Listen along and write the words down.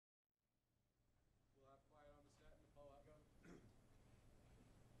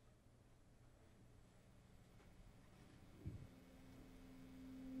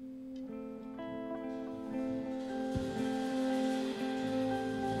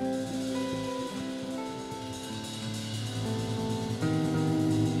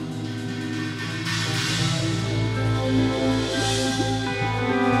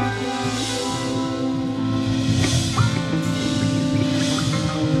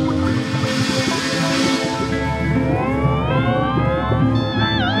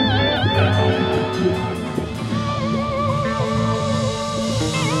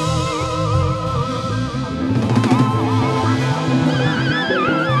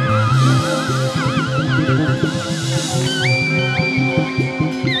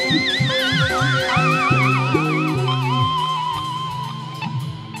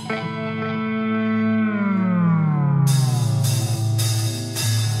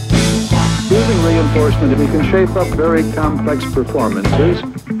reinforcement, we can shape up very complex performances,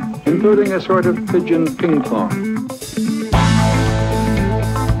 including a sort of pigeon ping pong.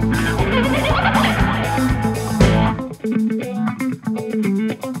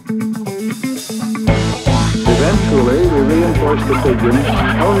 Eventually, we reinforce the pigeon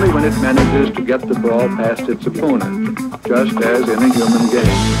only when it manages to get the ball past its opponent, just as in a human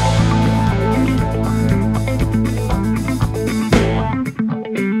game.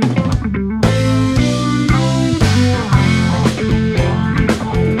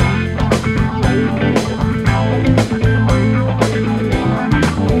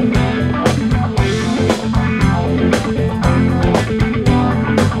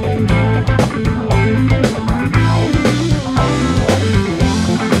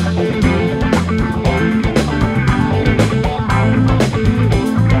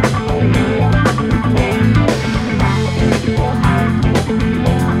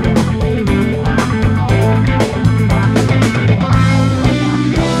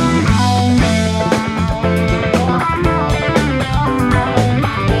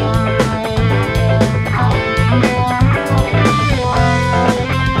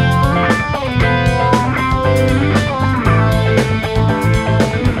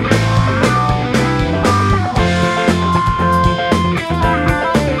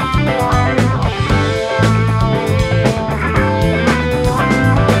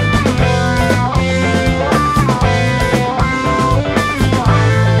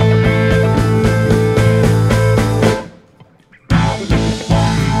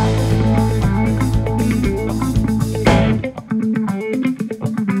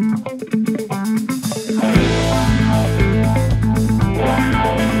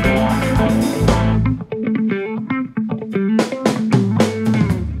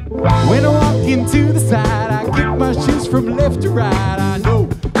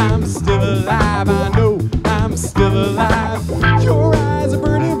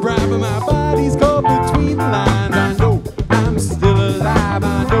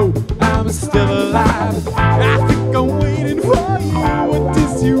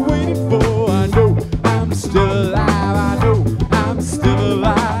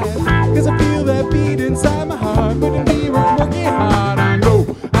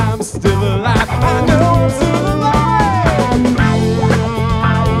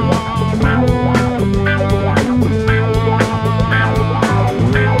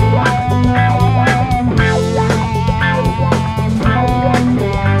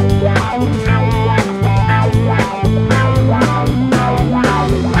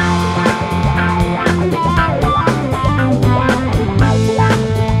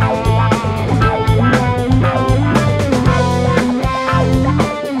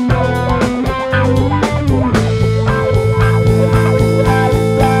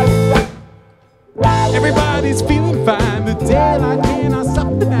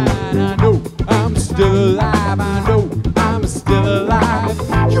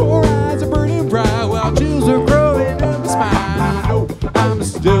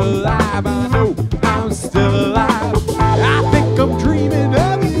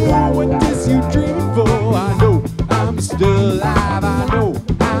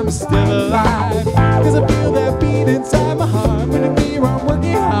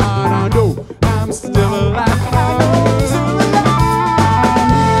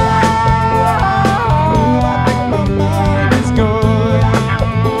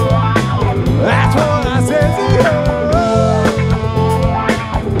 That's what I said to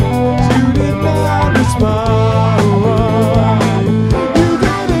you.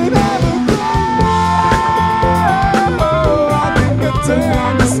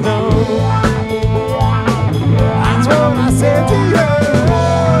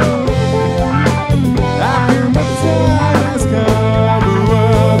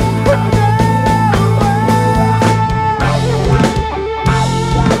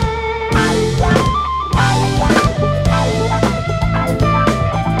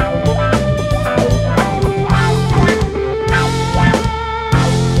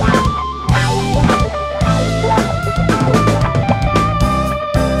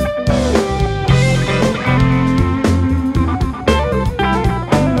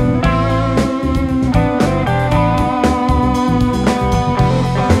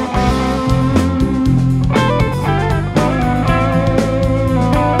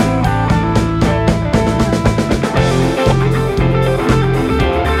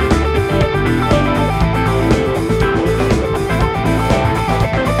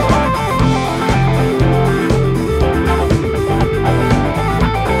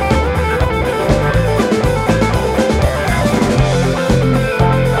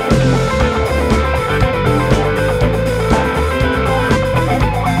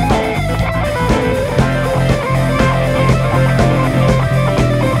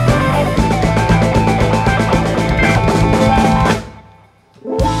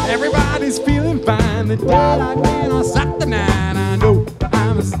 body's feeling fine. The daylight when I suck the night. I know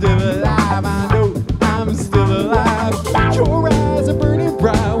I'm still alive. I know I'm still alive. Your eyes are burning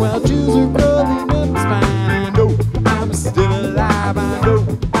bright while chills are crawling up my spine. I know I'm still alive. I know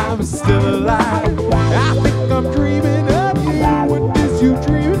I'm still alive. I think I'm dreaming of you. What is you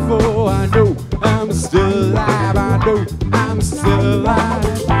dreaming for? I know I'm still alive. I know I'm still alive.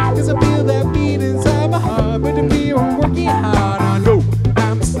 Cause I feel that beat inside my heart. But to me I'm working hard. I know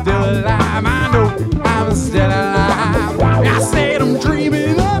I'm still alive. I know I'm still alive. I said I'm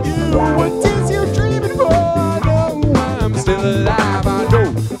dreaming of you. What is you dreaming for? I know I'm still alive. I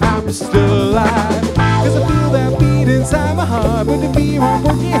know I'm still alive. Cause I feel that beat inside my heart. But to me I'm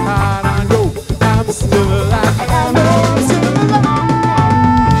working hard. I know I'm still alive. I know I'm still alive.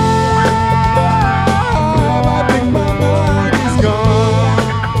 I think my mind is gone.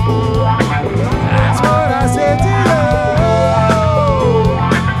 That's what I said to you.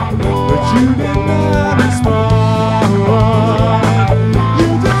 But you did not respond. You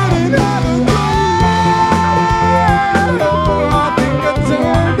didn't have a clue. I think I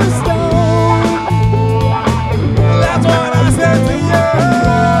turned to stone. That's what I said to you.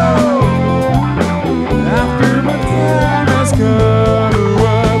 After my time has come.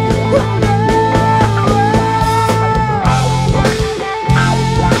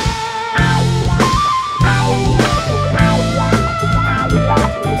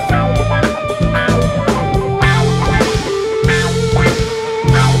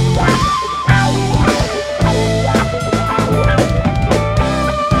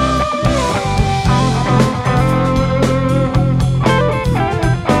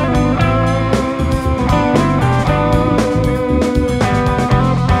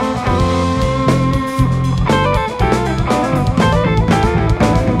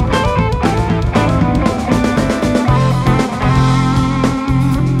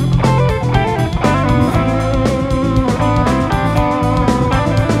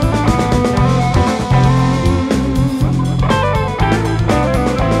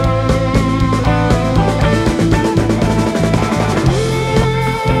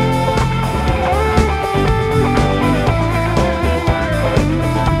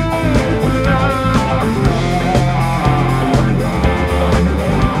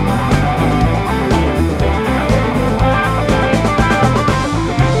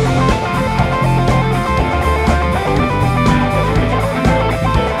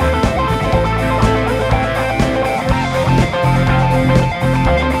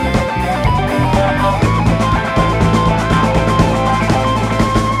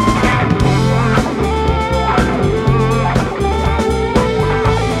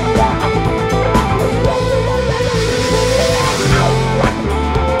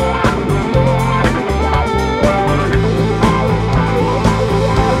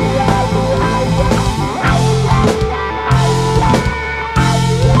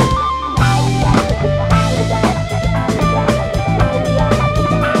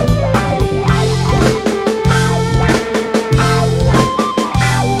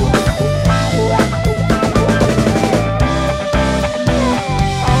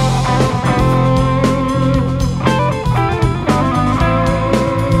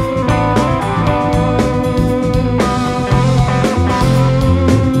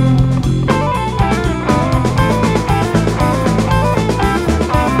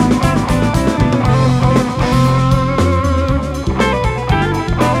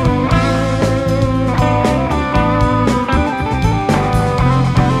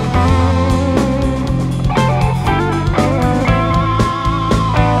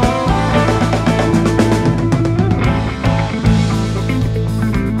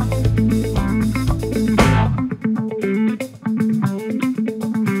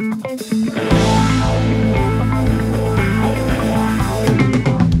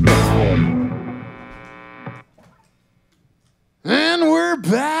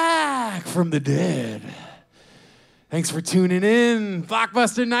 From the dead. Thanks for tuning in.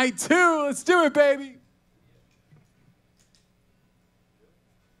 Flockbuster Night 2. Let's do it, baby.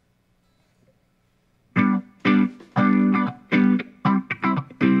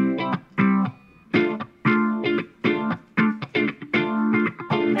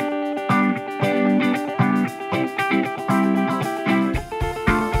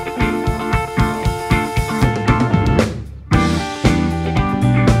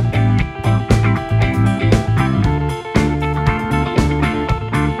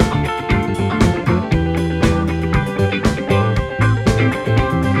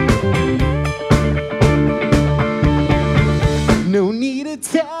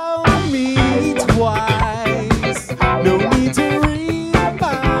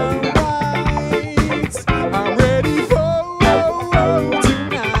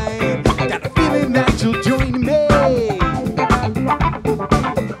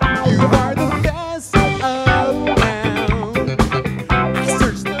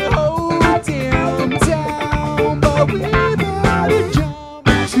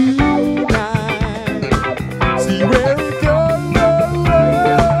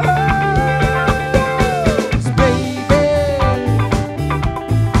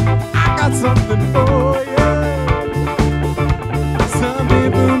 something for you.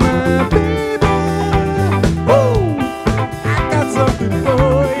 Something for my baby. Woo! I got something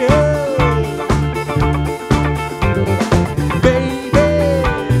for you. Baby.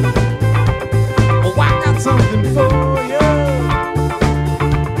 Oh, I got something for you.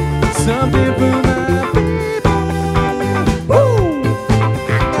 Something for my baby. Woo!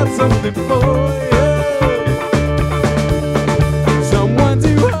 I got something for you. Someone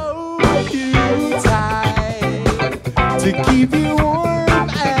to hold you tight, to keep you warm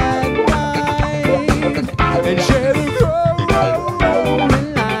at night, and share the rolling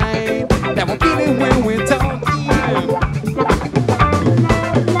light that we're feeling when we're talking.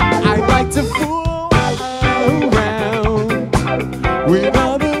 I'd like to fool around with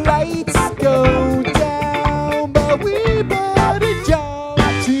all the lights go down, but we better jump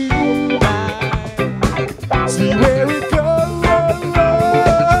tonight, see where it goes.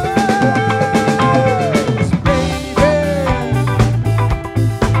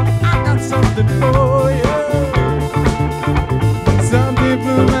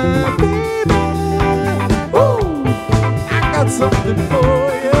 Something for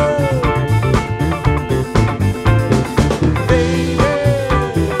you, baby.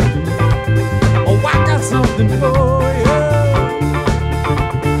 Oh, I got something for you.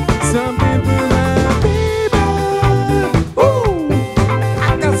 Something for my baby. Ooh, I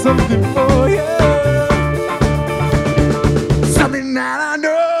got something for you. Something that I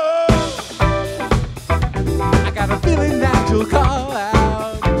know. I got a feeling that you'll call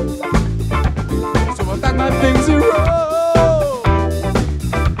out. So I pack my things and roll.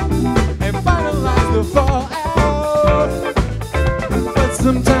 Fall out, but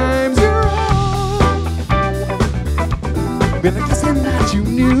sometimes you're wrong. Been a kissing that you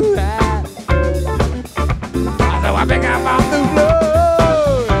knew that. So I pick up off the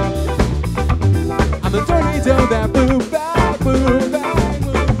floor. I'm the tornado that blew back, blew back.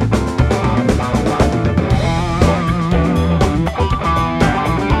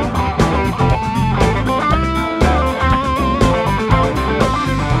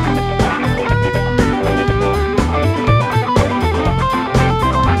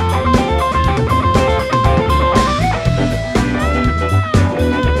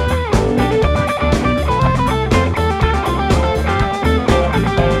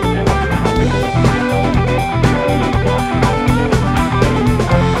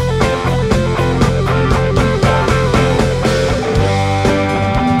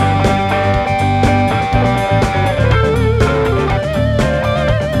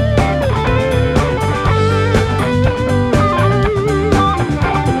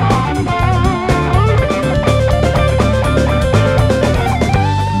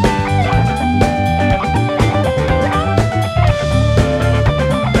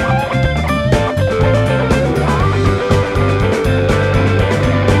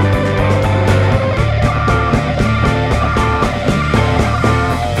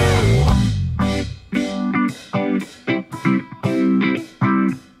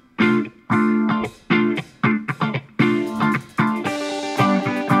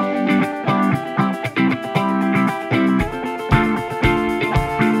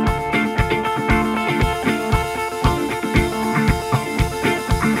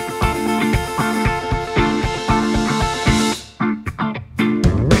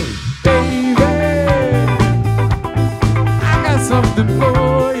 Something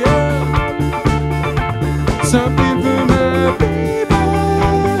for you, something for my baby.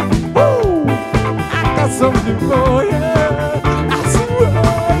 Woo! I got something for you. I swear,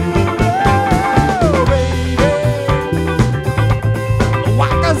 baby. Oh, I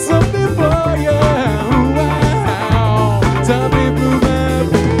got something for you. Wow, something for my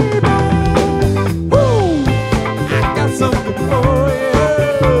baby. Woo! I got something for you.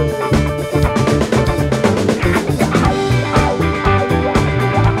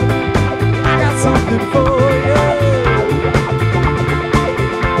 Something for you.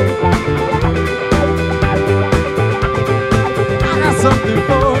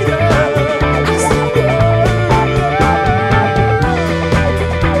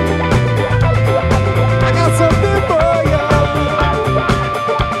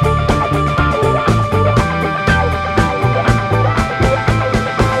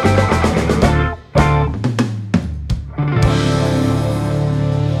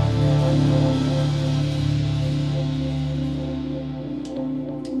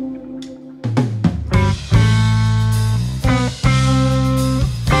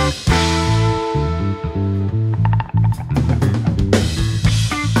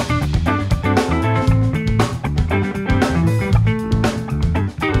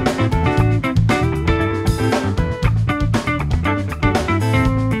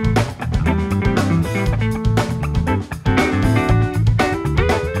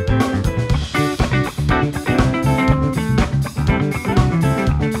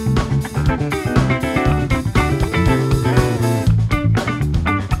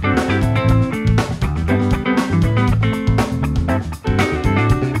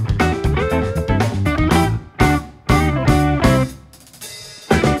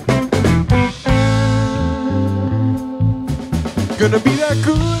 gonna be the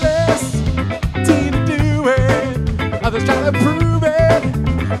coolest team to do it. Others try to prove it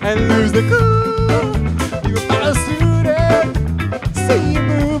and lose the cool. You follow suit it, see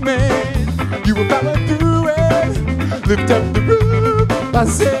movement. You will follow through it. Lift up the roof by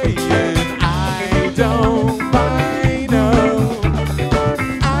saying, I don't mind, no.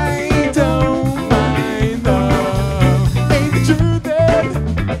 I don't mind, no. Ain't the truth it,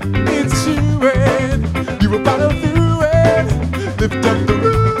 it's true it. You will follow through it. Lift up the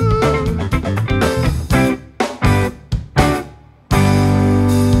roof.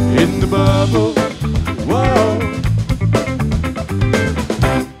 In the bubble, whoa.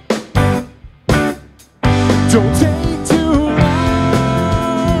 Don't take too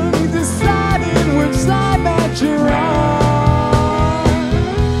long deciding which side that you're on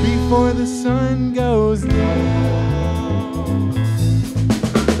before the sun goes down.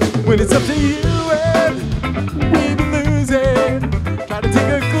 When it's up to you and we be losing, try to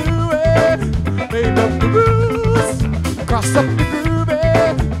take a clue and make up the rules. Cross up the groove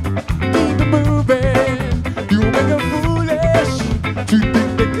and keep it moving. You will make a foolish to think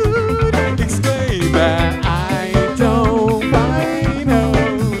they could exclaim that I don't mind, no.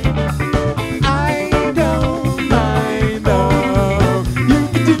 I don't mind, no. You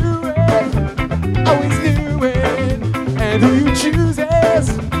can do it, always do it, and who you choose has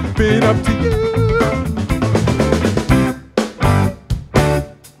been up to you.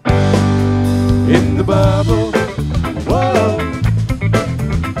 In the bubble, whoa.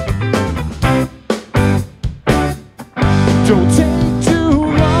 Don't take too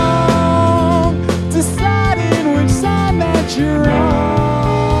long deciding which side that you're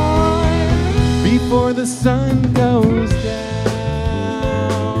on before the sun goes down.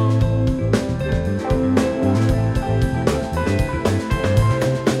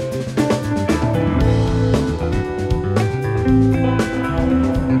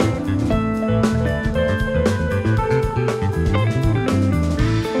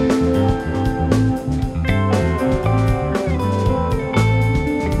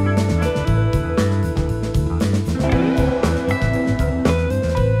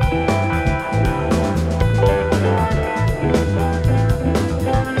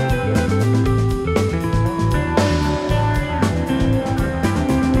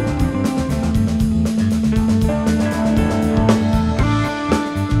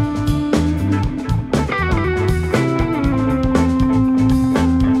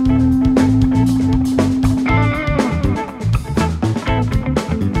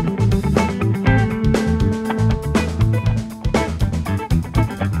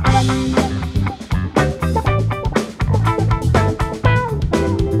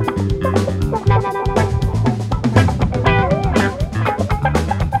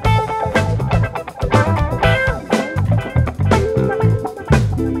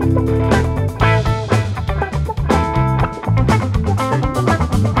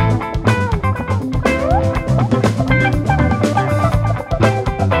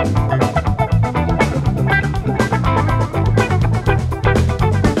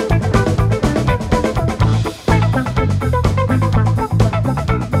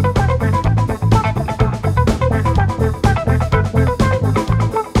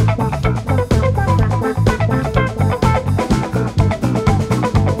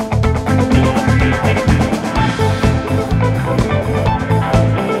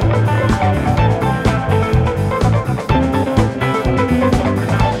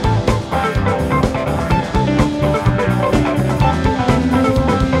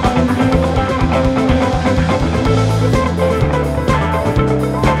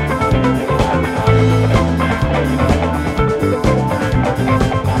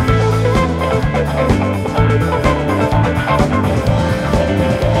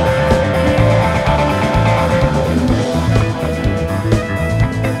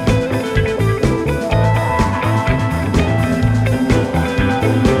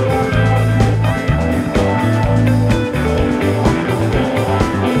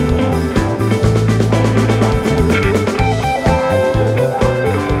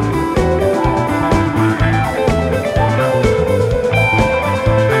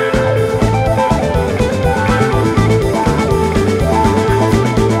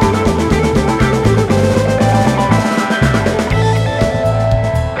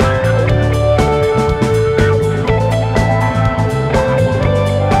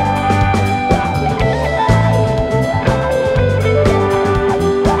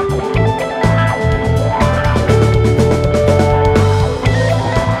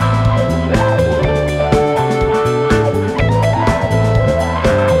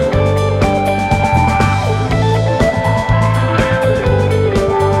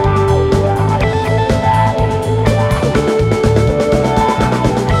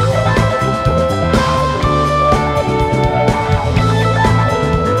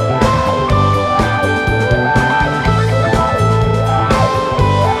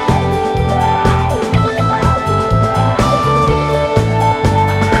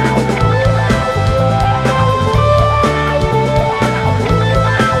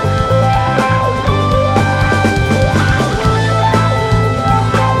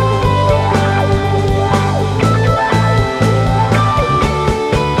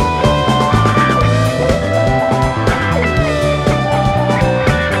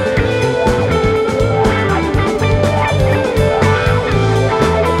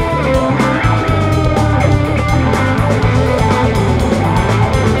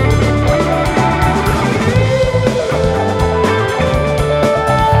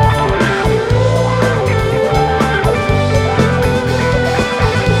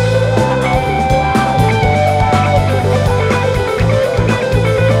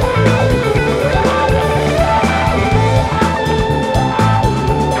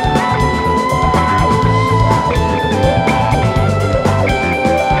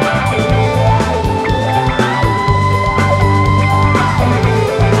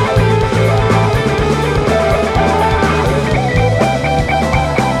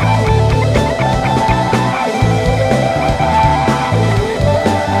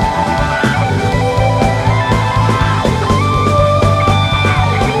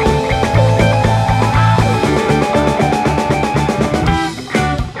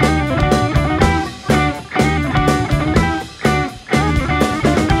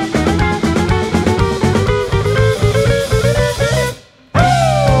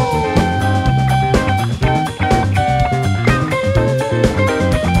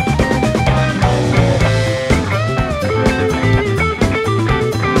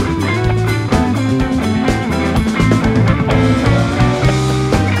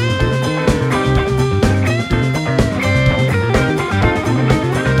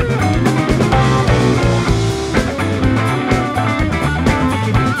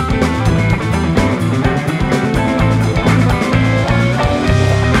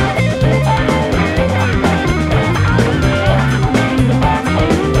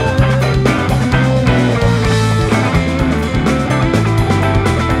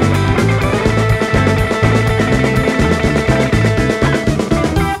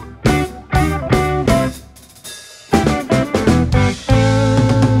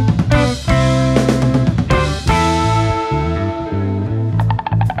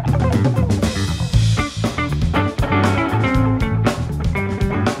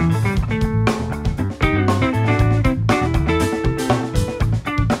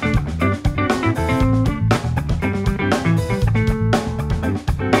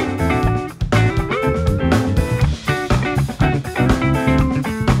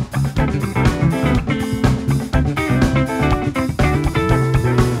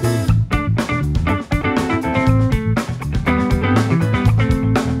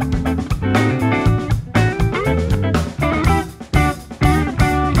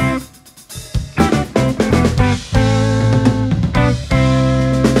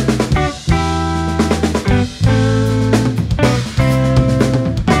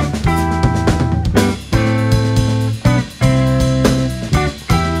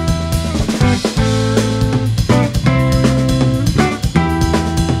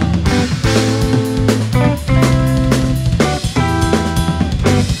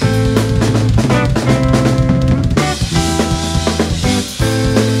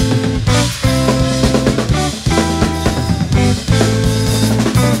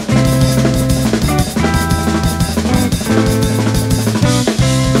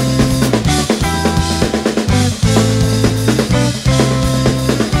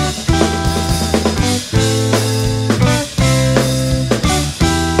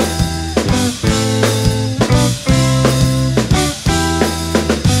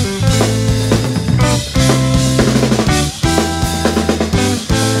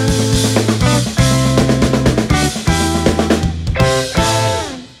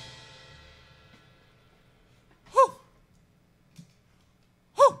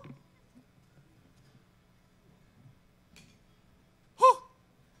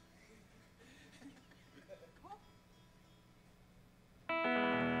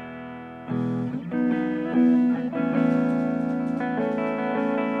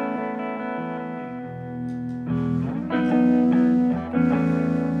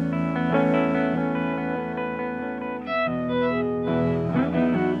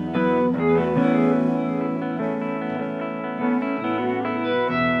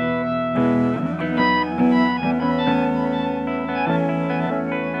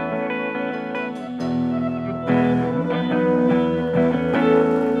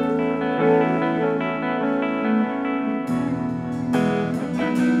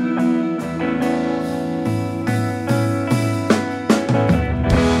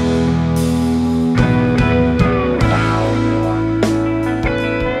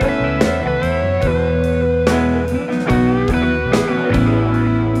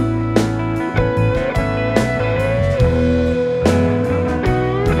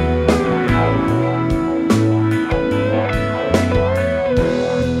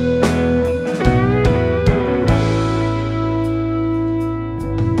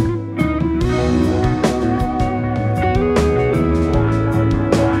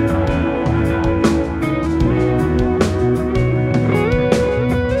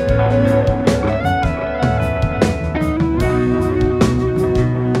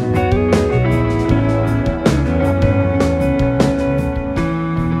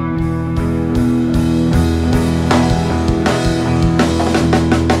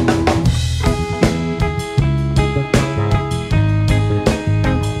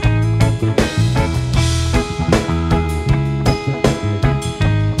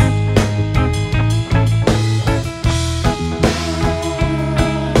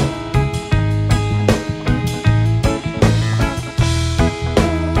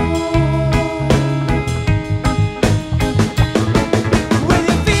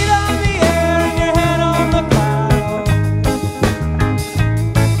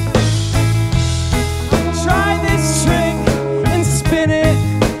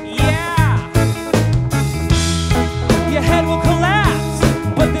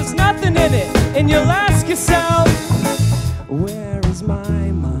 is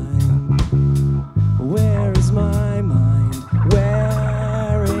my mind? Where is my mind?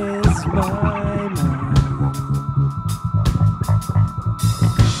 Where is my mind?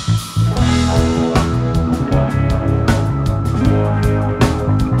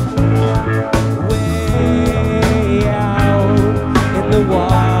 Way out in the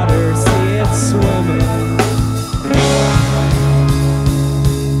water, see it swimming.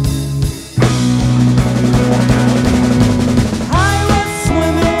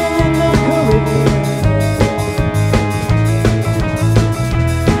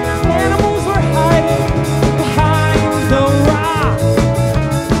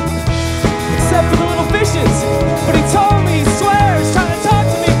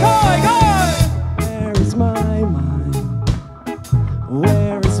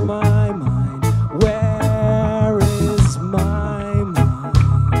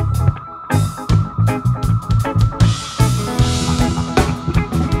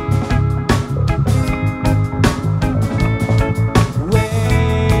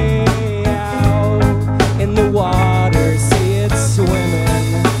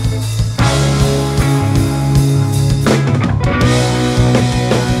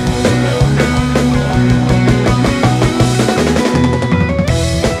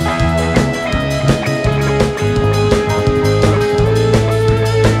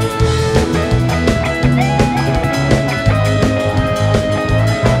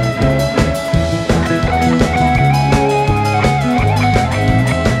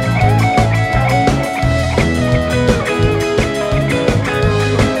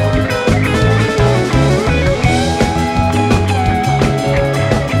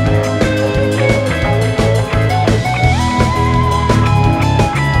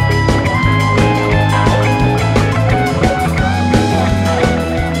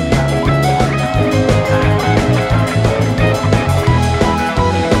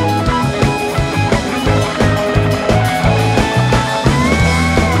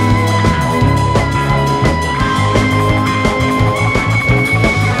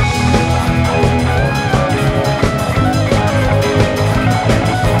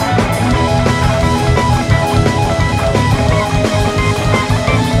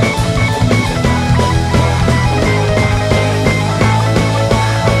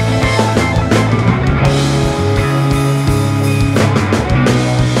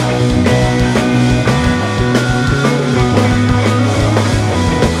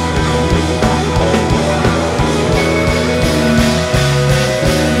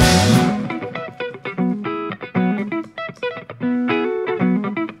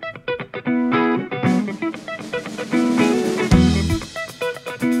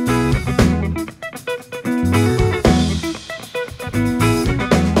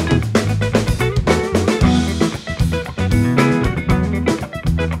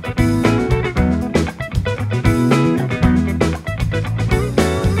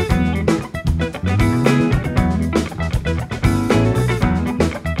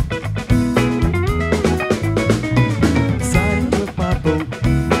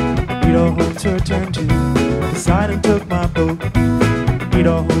 Poseidon took my boat. Need a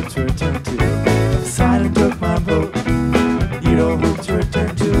home to return to. Poseidon took my boat. Need a home to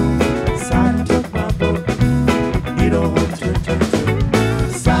return to. Poseidon took my boat. Need a home to return to.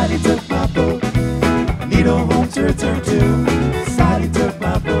 Poseidon took my boat. Need a home to return to. Poseidon took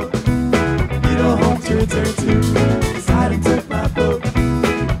my boat. Need a home to return to. Poseidon took my boat.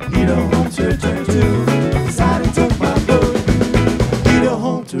 Need a home to return to. Poseidon took my boat. Need a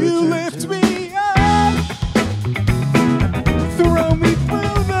home to return to. You lift me.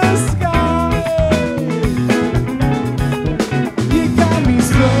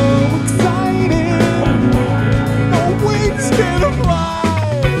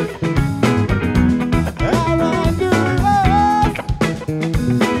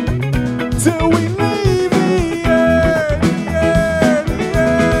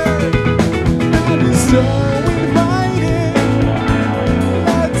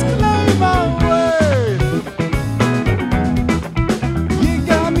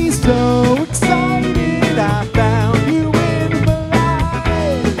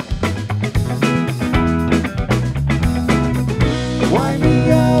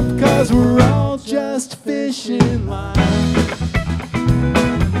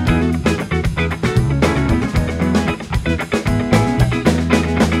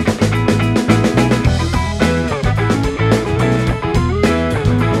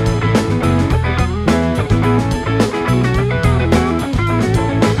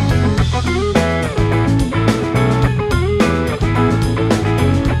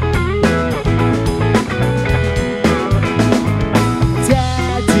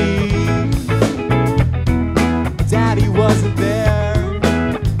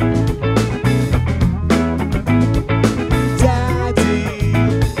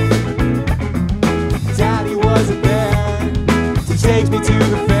 to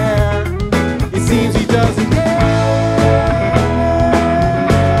the fair. It seems he doesn't care.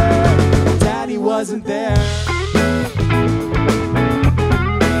 Daddy wasn't there.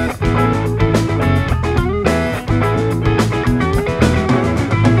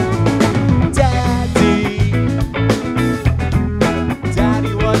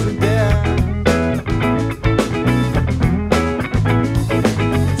 Daddy wasn't there.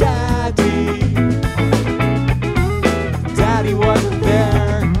 Daddy wasn't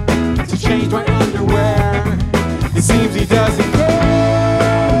there to change my underwear. It seems he doesn't care.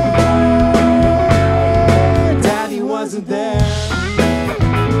 Daddy wasn't there.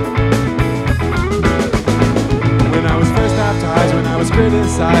 When I was first baptized, when I was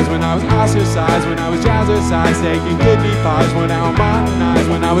criticized, when I was ostracized, when I was jazzercised, taking kidney pies, when I was modernized,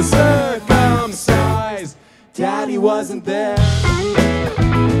 when I was circumcised, Daddy wasn't there.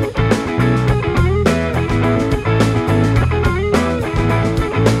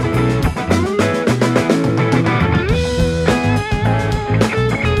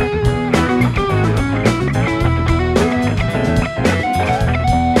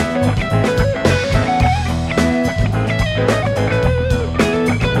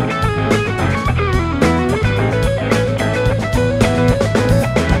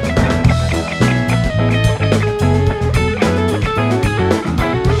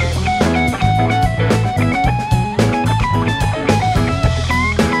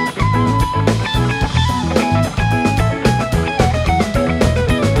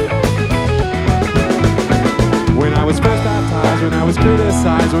 When I was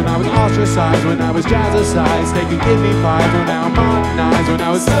criticized, when I was ostracized, when I was jazzercised, taking kidney pies, when I was modernized, when I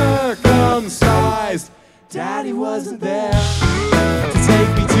was circumcised, Daddy wasn't there to take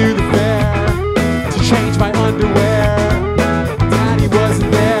me to the fair, to change my underwear. Daddy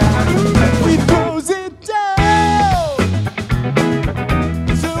wasn't there. We close it down,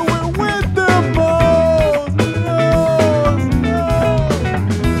 so we're with the most. No.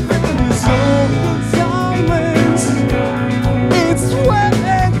 And it's all silence. It's wet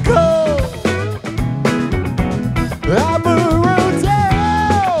and cold. I'm around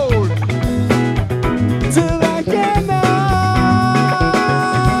town till I cannot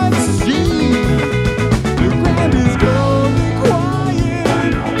see. The ground is cold and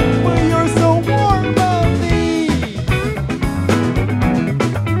quiet, but you're so warm of me.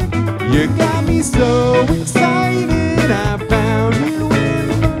 You got me so excited, I found you in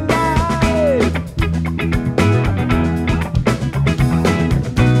the light.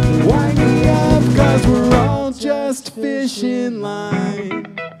 Wind me up, 'cause we're all just fish in line.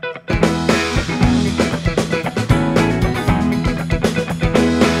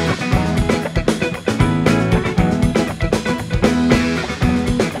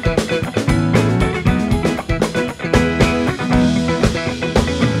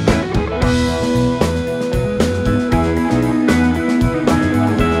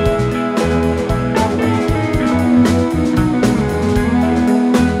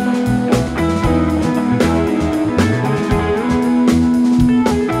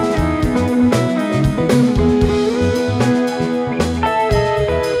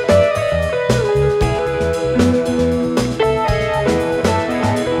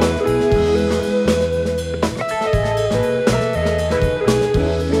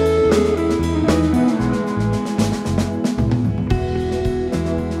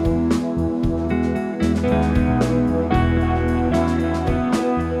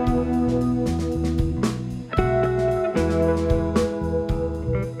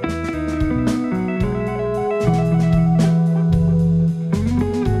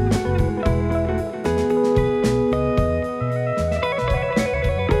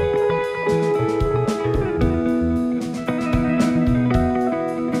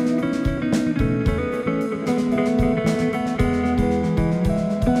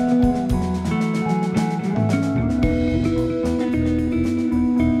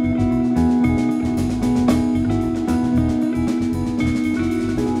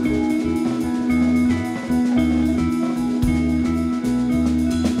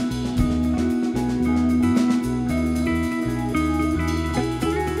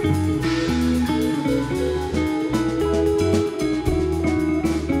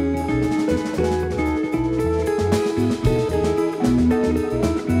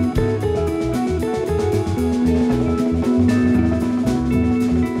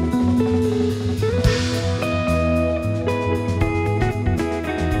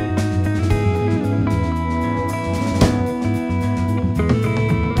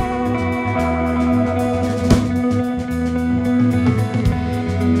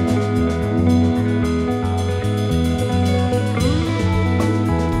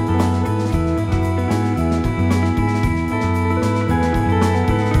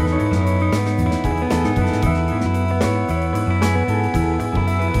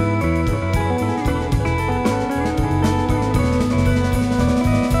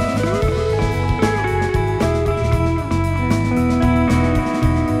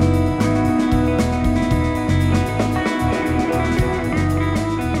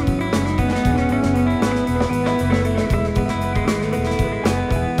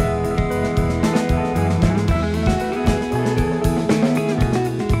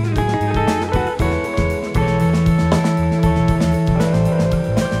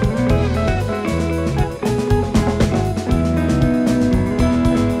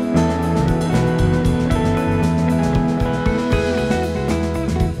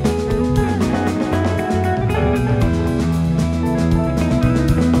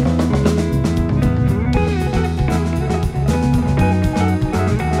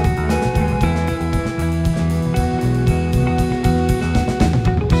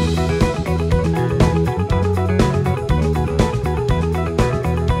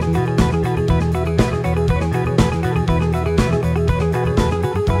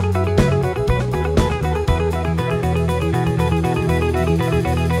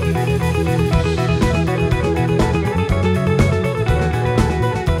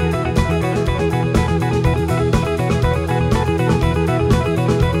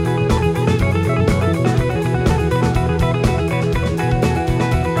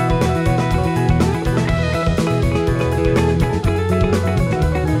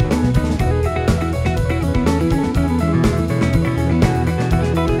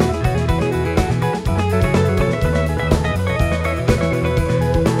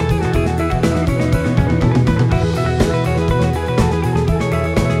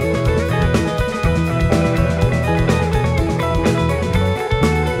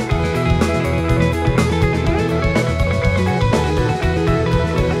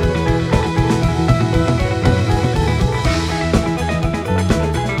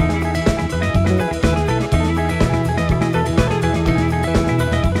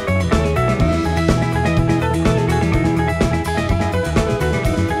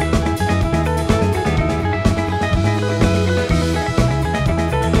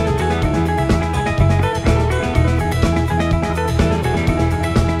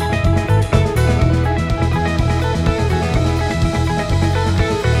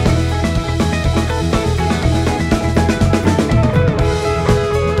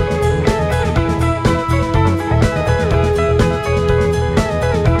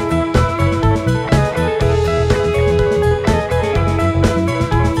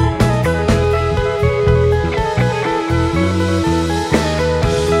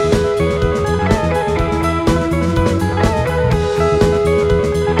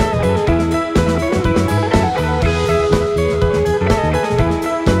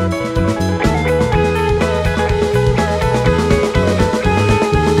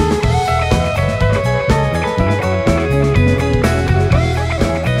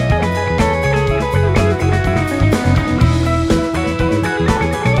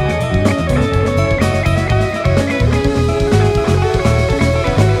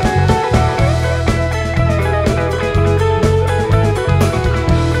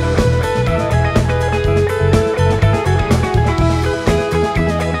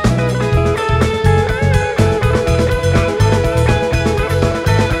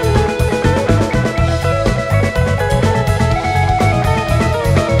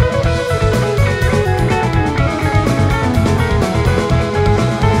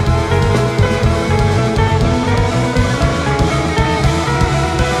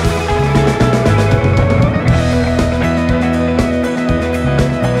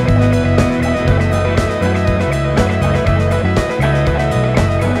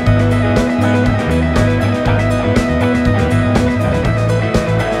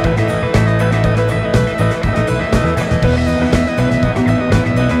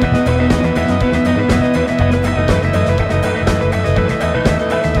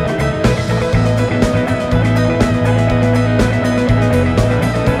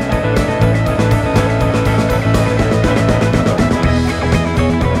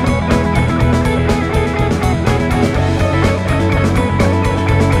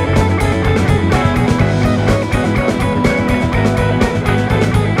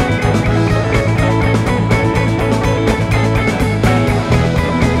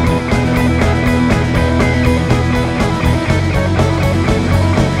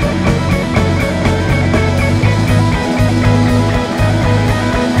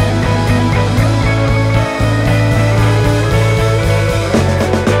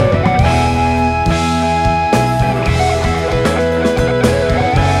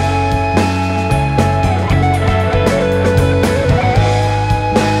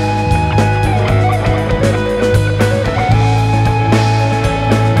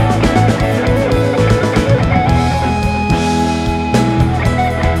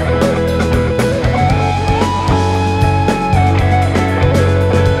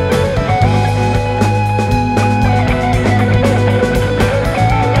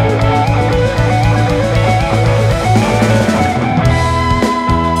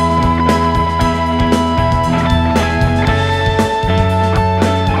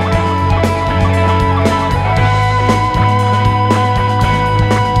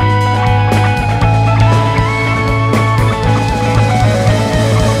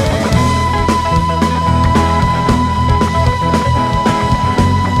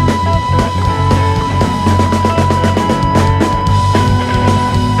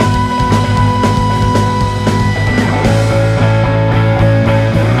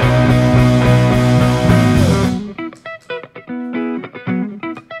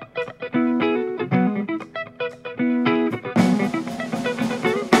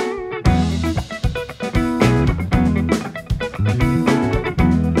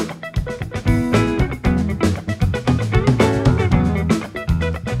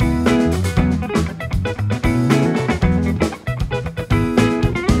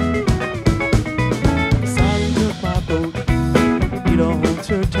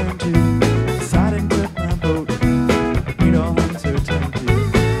 return to. Poseidon took my boat. Need a home to return to.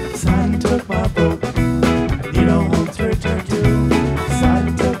 Poseidon took my boat. Need a home to return to.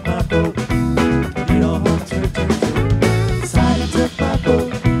 Poseidon took my boat. Need a home to return to. Poseidon took my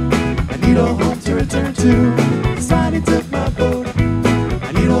boat. I need a home to return to. Poseidon took my boat.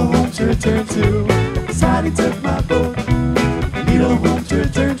 I need a home to return to. Poseidon took my boat. I need a home to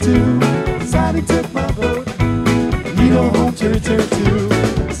return to. Poseidon took my boat. I need a home to return to.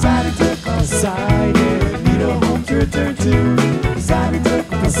 Poseidon took Poseidon. Need a home to return to. Poseidon took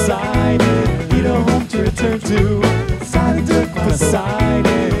Poseidon. Need a home to return to. Poseidon took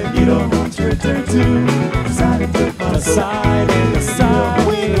Poseidon. Need a home to return to. Poseidon took Poseidon. Poseidon.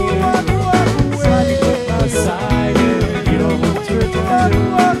 Poseidon. Need a home to return to.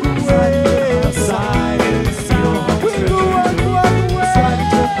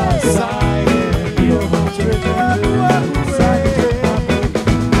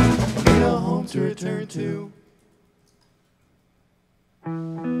 Return to.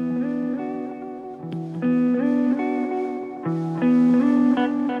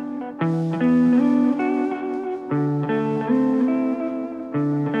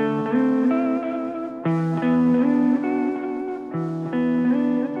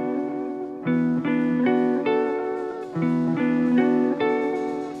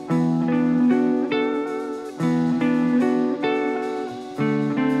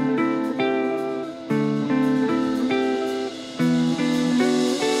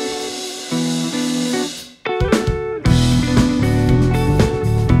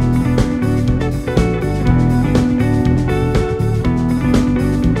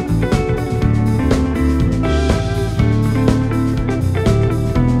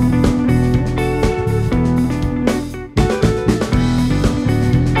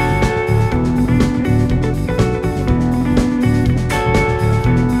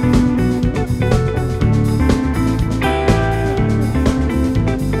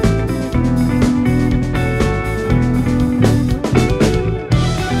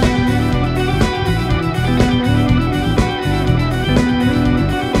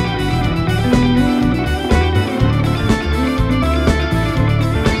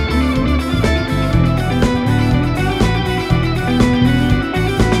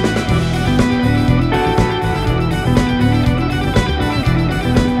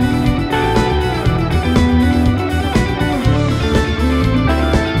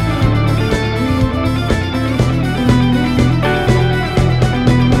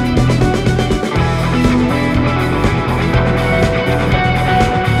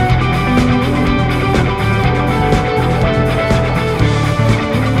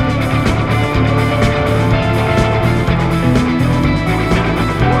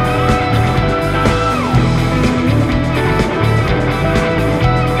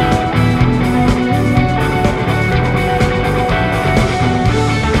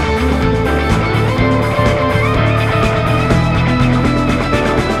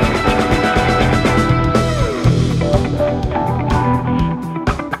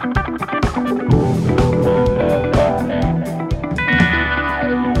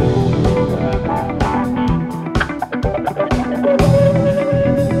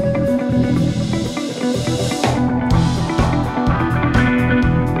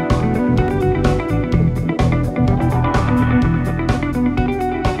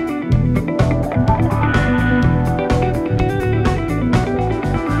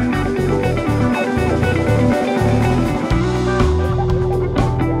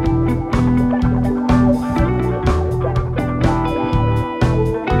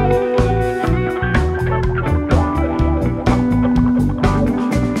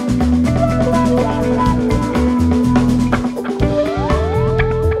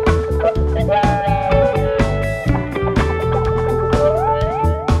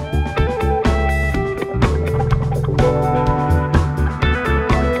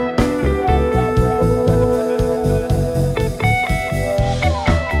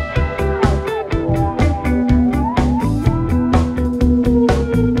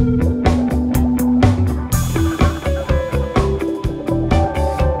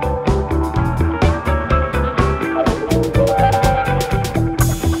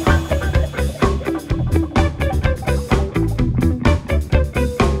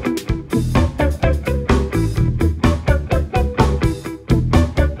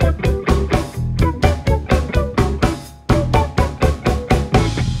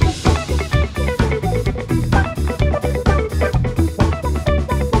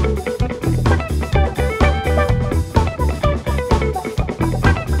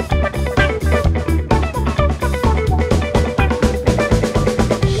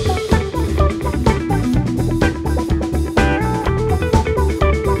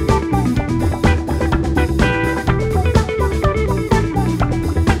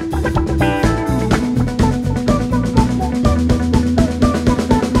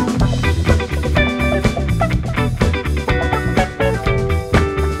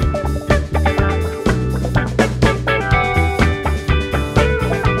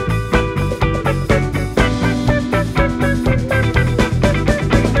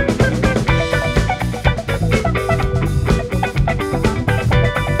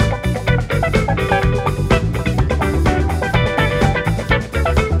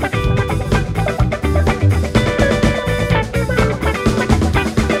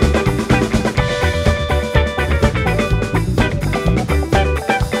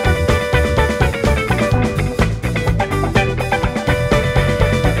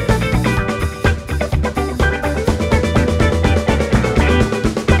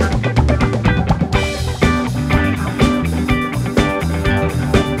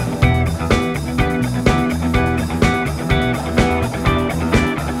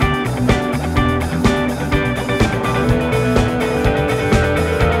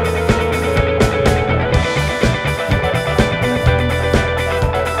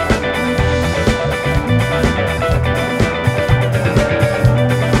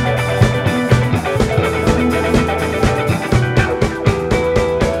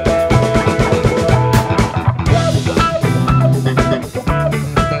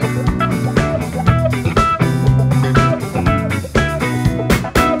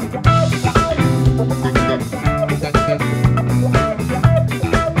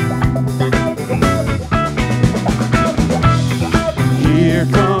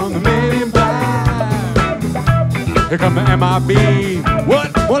 mean.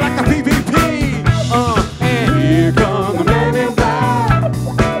 What? More like a PvP. And here comes the man in black.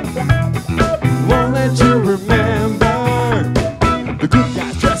 Won't let you remember. The good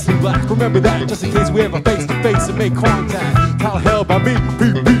guys dressed in black. Remember that, just in case we ever face to face and make contact. How the hell by me?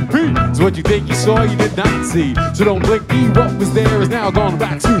 PvP. So what you think you saw, you did not see. So don't blink me. What was there is now gone.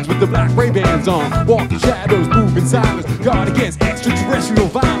 Black suits with the black Ray-Bans on. Walking shadows, moving silence. Guard against extraterrestrial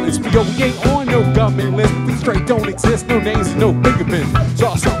violence. We ain't on no government list. We straight don't exist. No names and no fingerprints.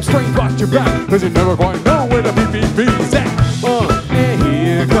 Saw something strange, watch your back. Cause you never quite know where the PvP's at. And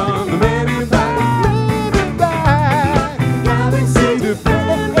here comes the man in black. Man in black. Now they see the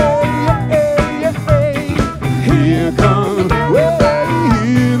here comes,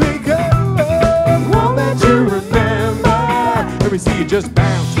 here they come. Won't let you remember. Let me see you just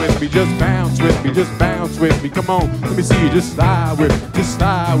bounce with me, just bounce with me, just bounce with me. Come on, let me see you just slide with me, just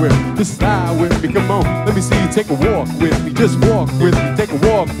slide with me, just slide with me. Come on, let me see you take a walk with me, just walk with me, take a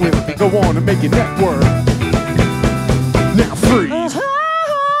walk with me. Go on and make your network. Now freeze.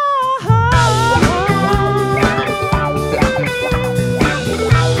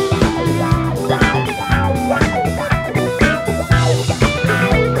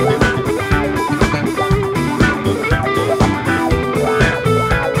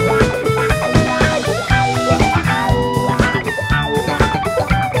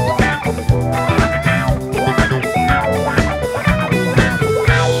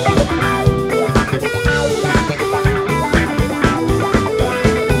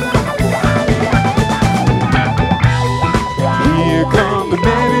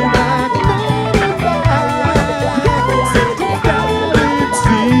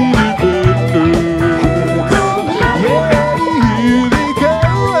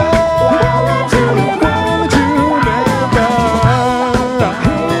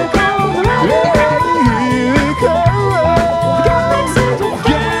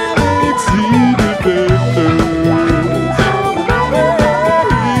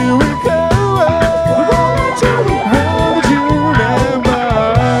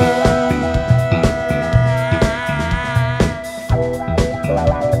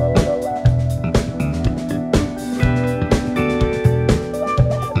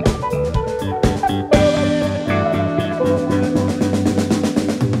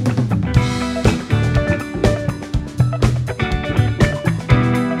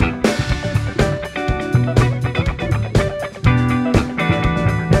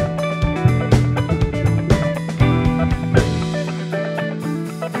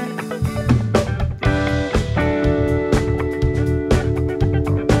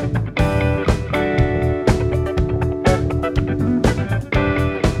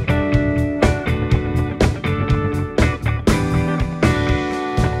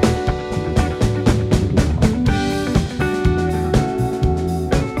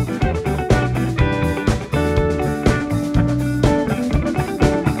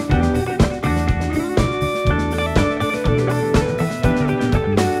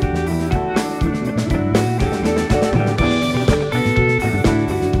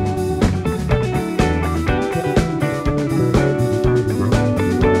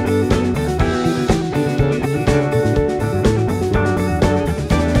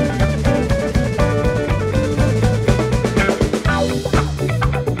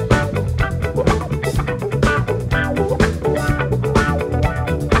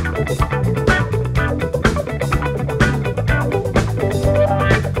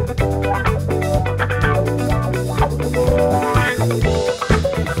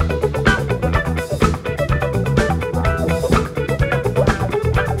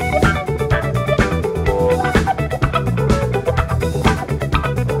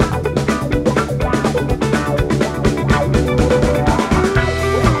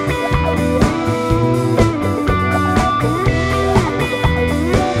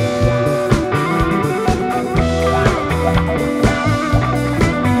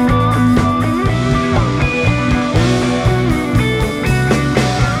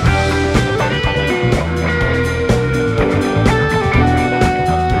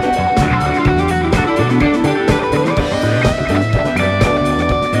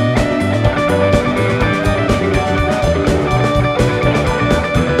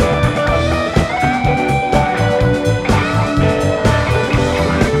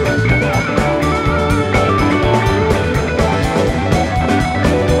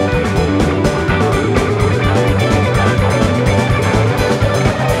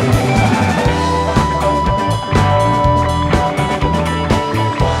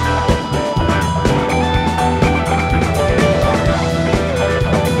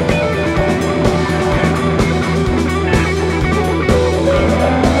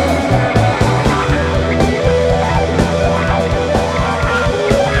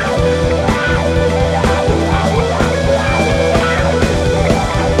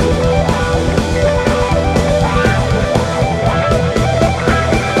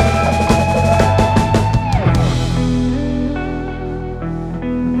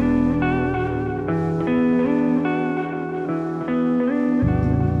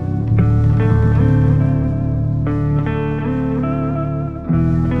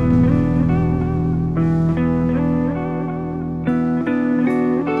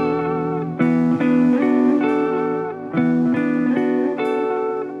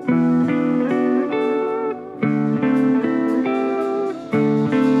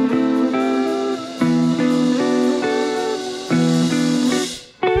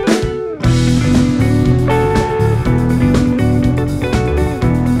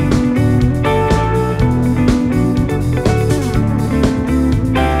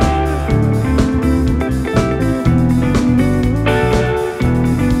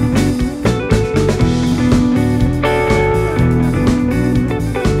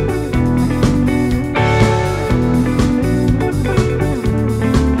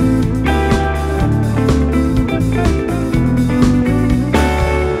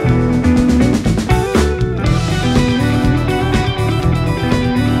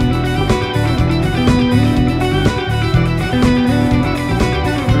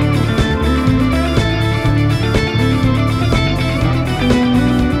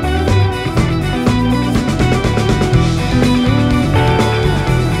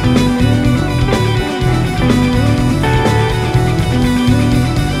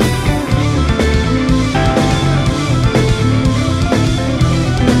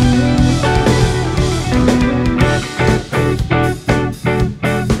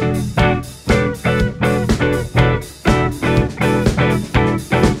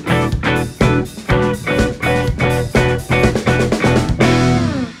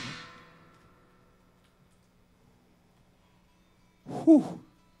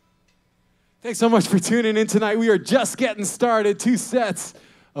 Thanks so much for tuning in tonight. We are just getting started. 2 sets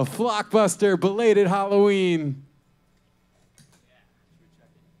of Flockbuster, Belated Halloween.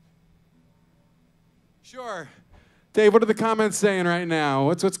 Sure. Dave, what are the comments saying right now?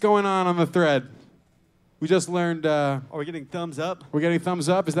 What's going on the thread? We just learned. Are we getting thumbs up? We're getting thumbs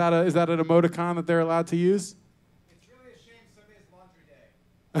up. Is that an emoticon that they're allowed to use? It's really a shame Sunday's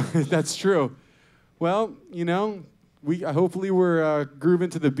laundry day. That's true. Well, you know, hopefully we're grooving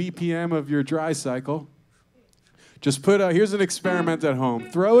to the BPM of your dry cycle. Just here's an experiment at home.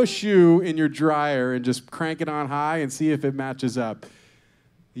 Throw a shoe in your dryer and just crank it on high and see if it matches up.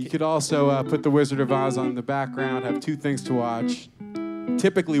 You could also put the Wizard of Oz on the background, have 2 things to watch.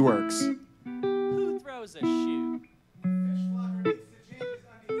 Typically works. Who throws a shoe? Fishflocker needs to change his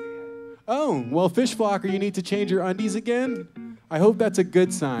undies again. Oh, well, Fish Flocker, you need to change your undies again? I hope that's a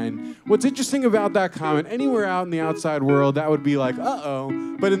good sign. What's interesting about that comment, anywhere out in the outside world, that would be like,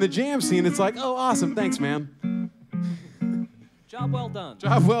 uh-oh. But in the jam scene, it's like, oh, awesome, thanks, man. Job well done.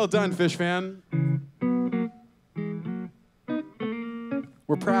 Job well done, Fish fan.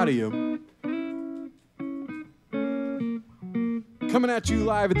 We're proud of you. Coming at you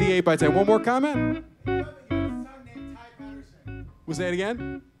live at the 8x10. One more comment? You have a son named Ty Patterson. We'll say it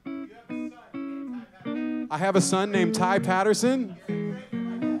again? You have a son named Ty Patterson. I have a son named Ty Patterson.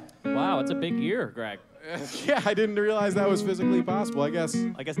 Wow, it's a big year, Greg. Yeah, I didn't realize that was physically possible, I guess.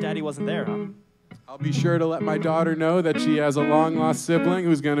 I guess Daddy wasn't there, huh? I'll be sure to let my daughter know that she has a long-lost sibling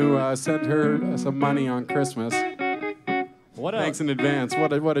who's going to send her some money on Christmas. Thanks in advance.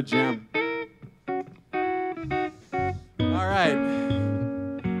 What a gem. All right.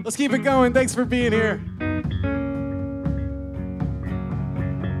 Let's keep it going. Thanks for being here.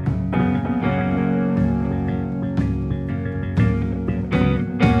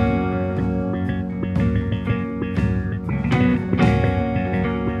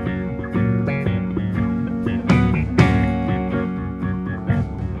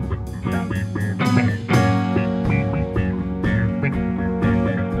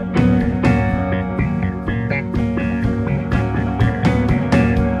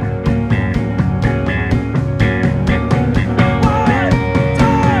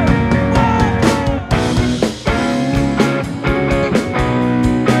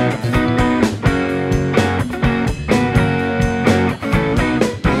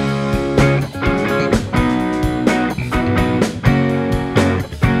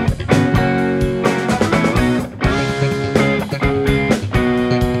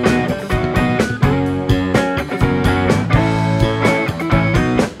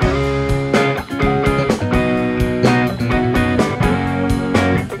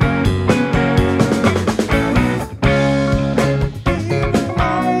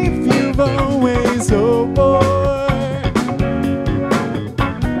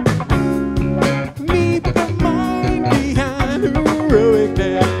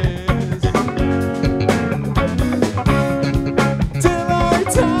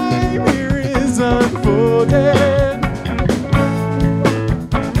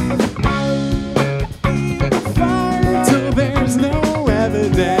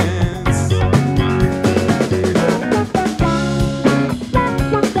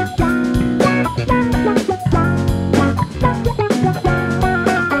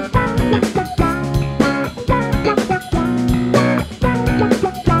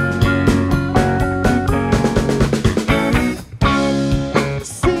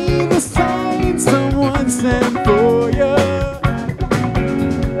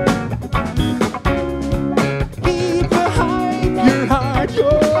 Keep the hype, your heart,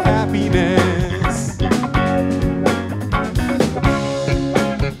 your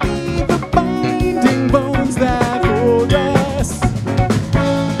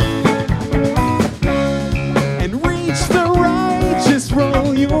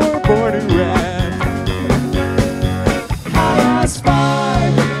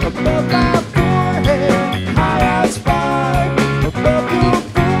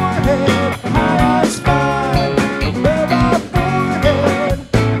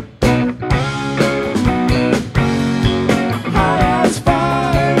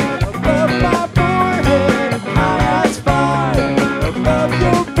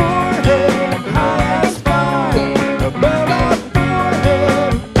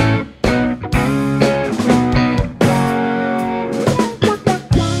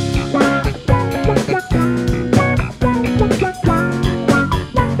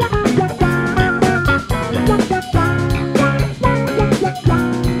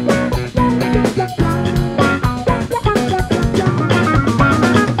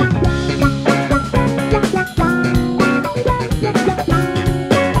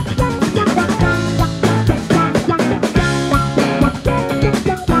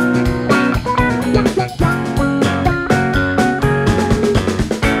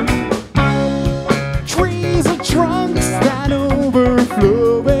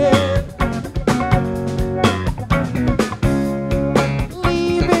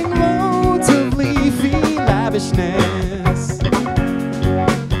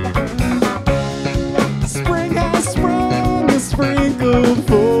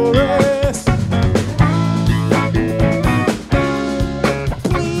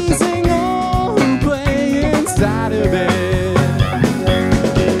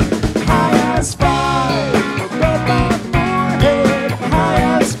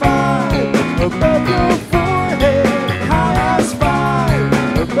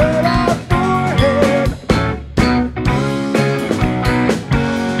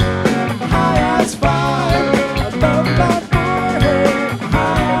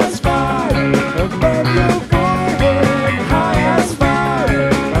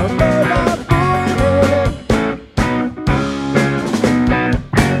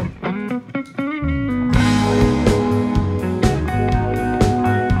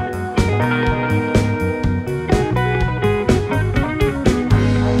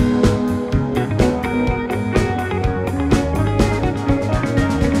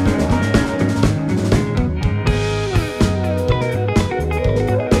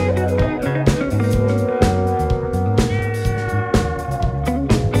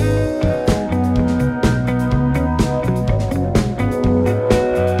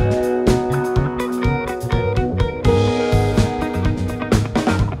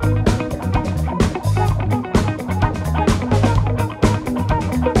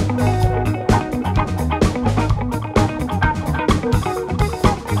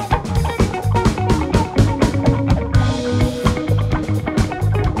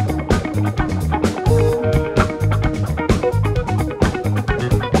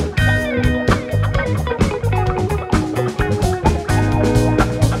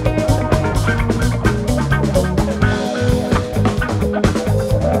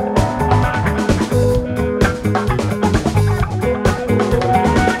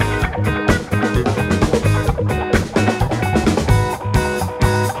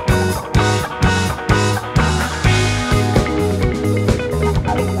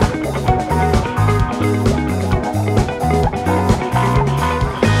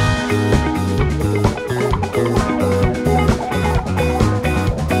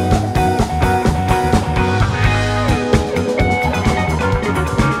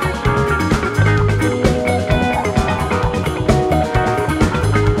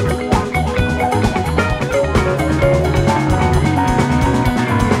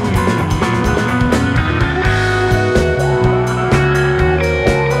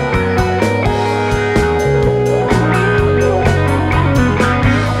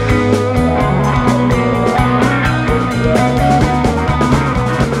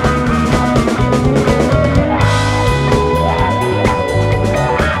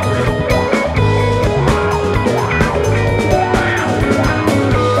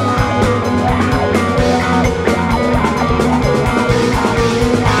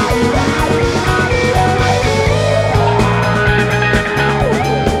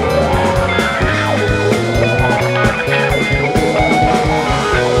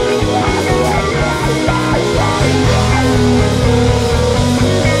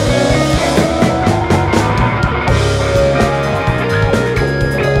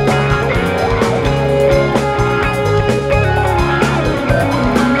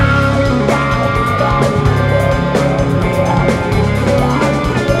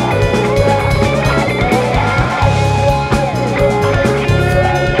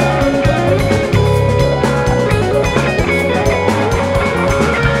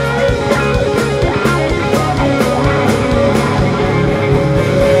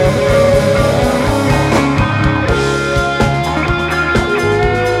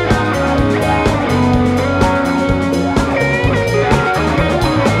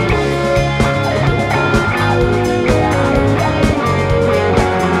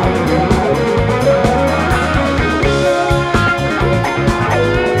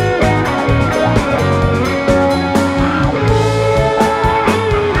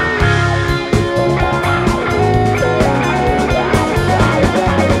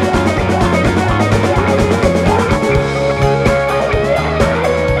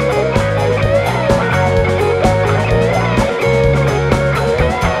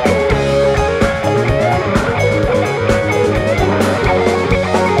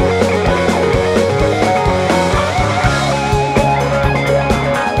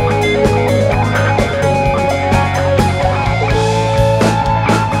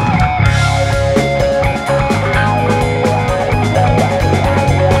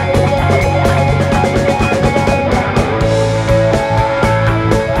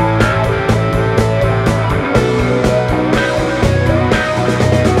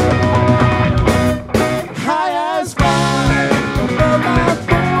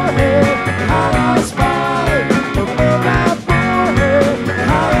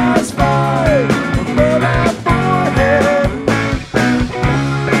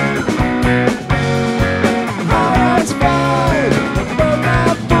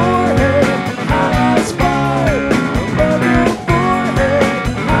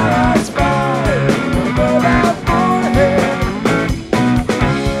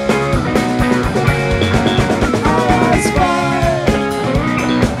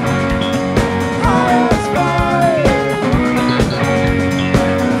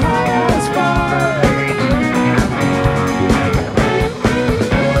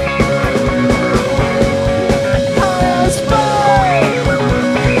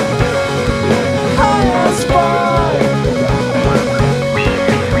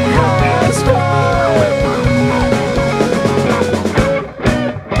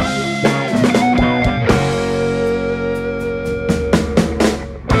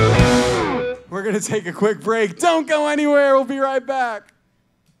to take a quick break. Don't go anywhere. We'll be right back.